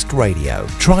Pure West Radio.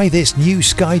 Try this new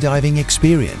skydiving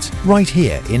experience right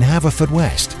here in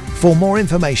Haverfordwest. For more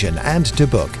information and to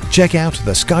book, check out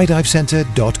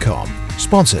theskydivecentre.com.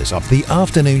 Sponsors of the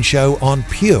afternoon show on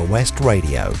Pure West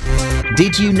Radio.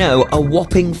 Did you know a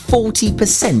whopping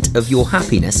 40% of your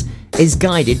happiness is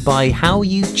guided by how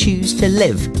you choose to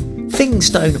live? Things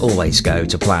don't always go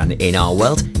to plan in our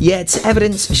world, yet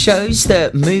evidence shows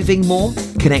that moving more,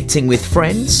 connecting with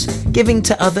friends, giving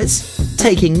to others,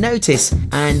 taking notice,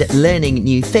 and learning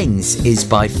new things is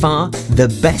by far the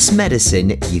best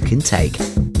medicine you can take.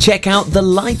 Check out the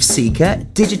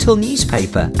LifeSeeker digital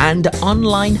newspaper and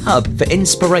online hub for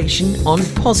inspiration on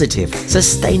positive,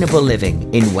 sustainable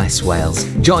living in West Wales.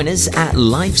 Join us at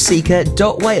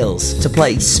lifeseeker.wales to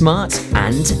play smart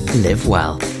and live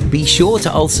well. Be sure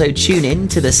to also tune in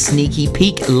to the Sneaky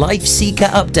Peek LifeSeeker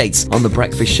updates on The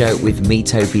Breakfast Show with me,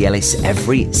 Toby Ellis,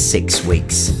 every 6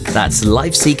 weeks. That's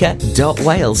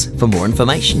lifeseeker.wales for more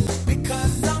information.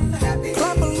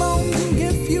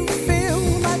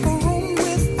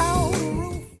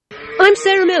 I'm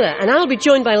Sarah Miller, and I'll be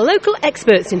joined by local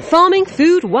experts in farming,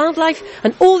 food, wildlife,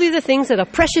 and all the other things that are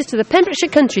precious to the Pembrokeshire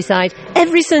countryside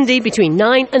every Sunday between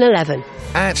 9 and 11.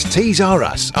 At Tees R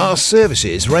Us, our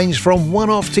services range from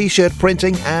one-off t-shirt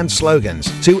printing and slogans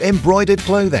to embroidered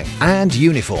clothing and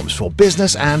uniforms for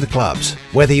business and clubs.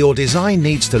 Whether your design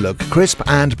needs to look crisp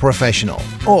and professional,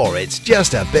 or it's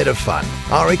just a bit of fun,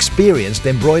 our experienced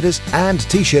embroiders and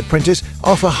t-shirt printers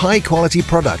offer high-quality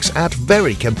products at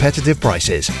very competitive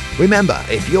prices. Remember,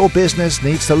 if your business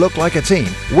needs to look like a team,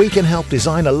 we can help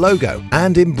design a logo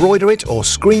and embroider it or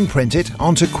screen print it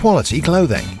onto quality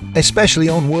clothing, especially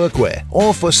on workwear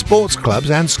or for sports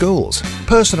clubs and schools.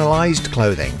 Personalised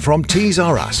clothing from Tees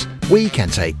R Us. We can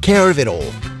take care of it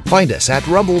all. Find us at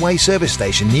Rumbleway Service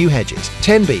Station, New Hedges,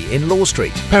 10B in Law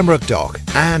Street, Pembroke Dock,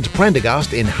 and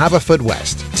Prendergast in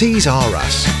Haverfordwest. Tees R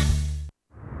Us.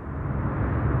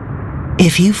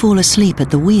 If you fall asleep at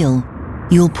the wheel,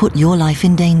 you'll put your life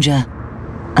in danger,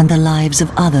 and the lives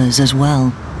of others as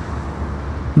well.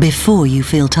 Before you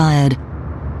feel tired,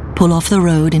 pull off the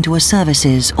road into a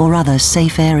services or other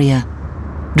safe area.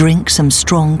 Drink some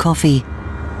strong coffee,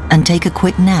 and take a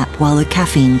quick nap while the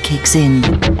caffeine kicks in.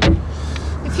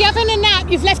 If you're having a nap,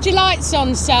 you've left your lights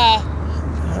on, sir.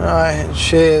 Alright,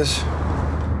 cheers.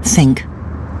 Think.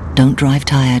 Don't drive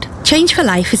tired. Change for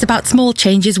Life is about small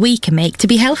changes we can make to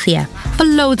be healthier. For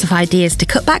loads of ideas to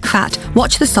cut back fat,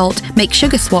 watch the salt, make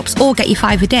sugar swaps or get your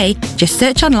 5 a day, just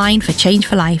search online for Change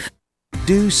for Life.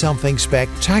 Do something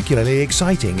spectacularly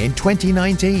exciting in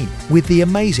 2019 with the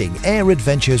amazing Air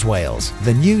Adventures Wales,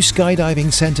 the new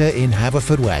skydiving centre in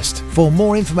Haverfordwest. For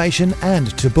more information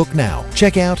and to book now,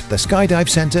 check out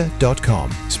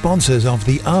theskydivecentre.com. Sponsors of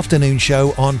the afternoon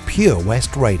show on Pure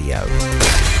West Radio.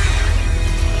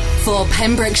 For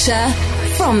Pembrokeshire,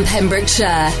 from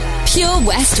Pembrokeshire, Pure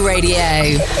West Radio.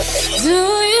 Do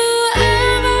you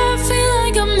ever feel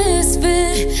like a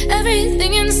misfit?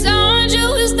 Everything inside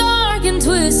you is dark and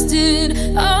twisted.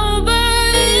 Oh,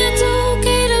 but it's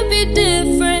okay to be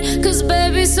different, 'cause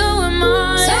baby, so am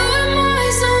I. So am I,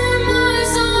 so am I,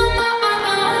 so am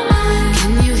I.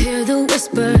 Can you hear the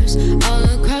whispers all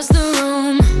across the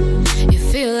room? You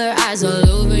feel her eyes all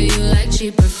over you like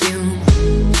cheap perfume.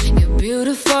 You're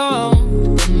beautiful,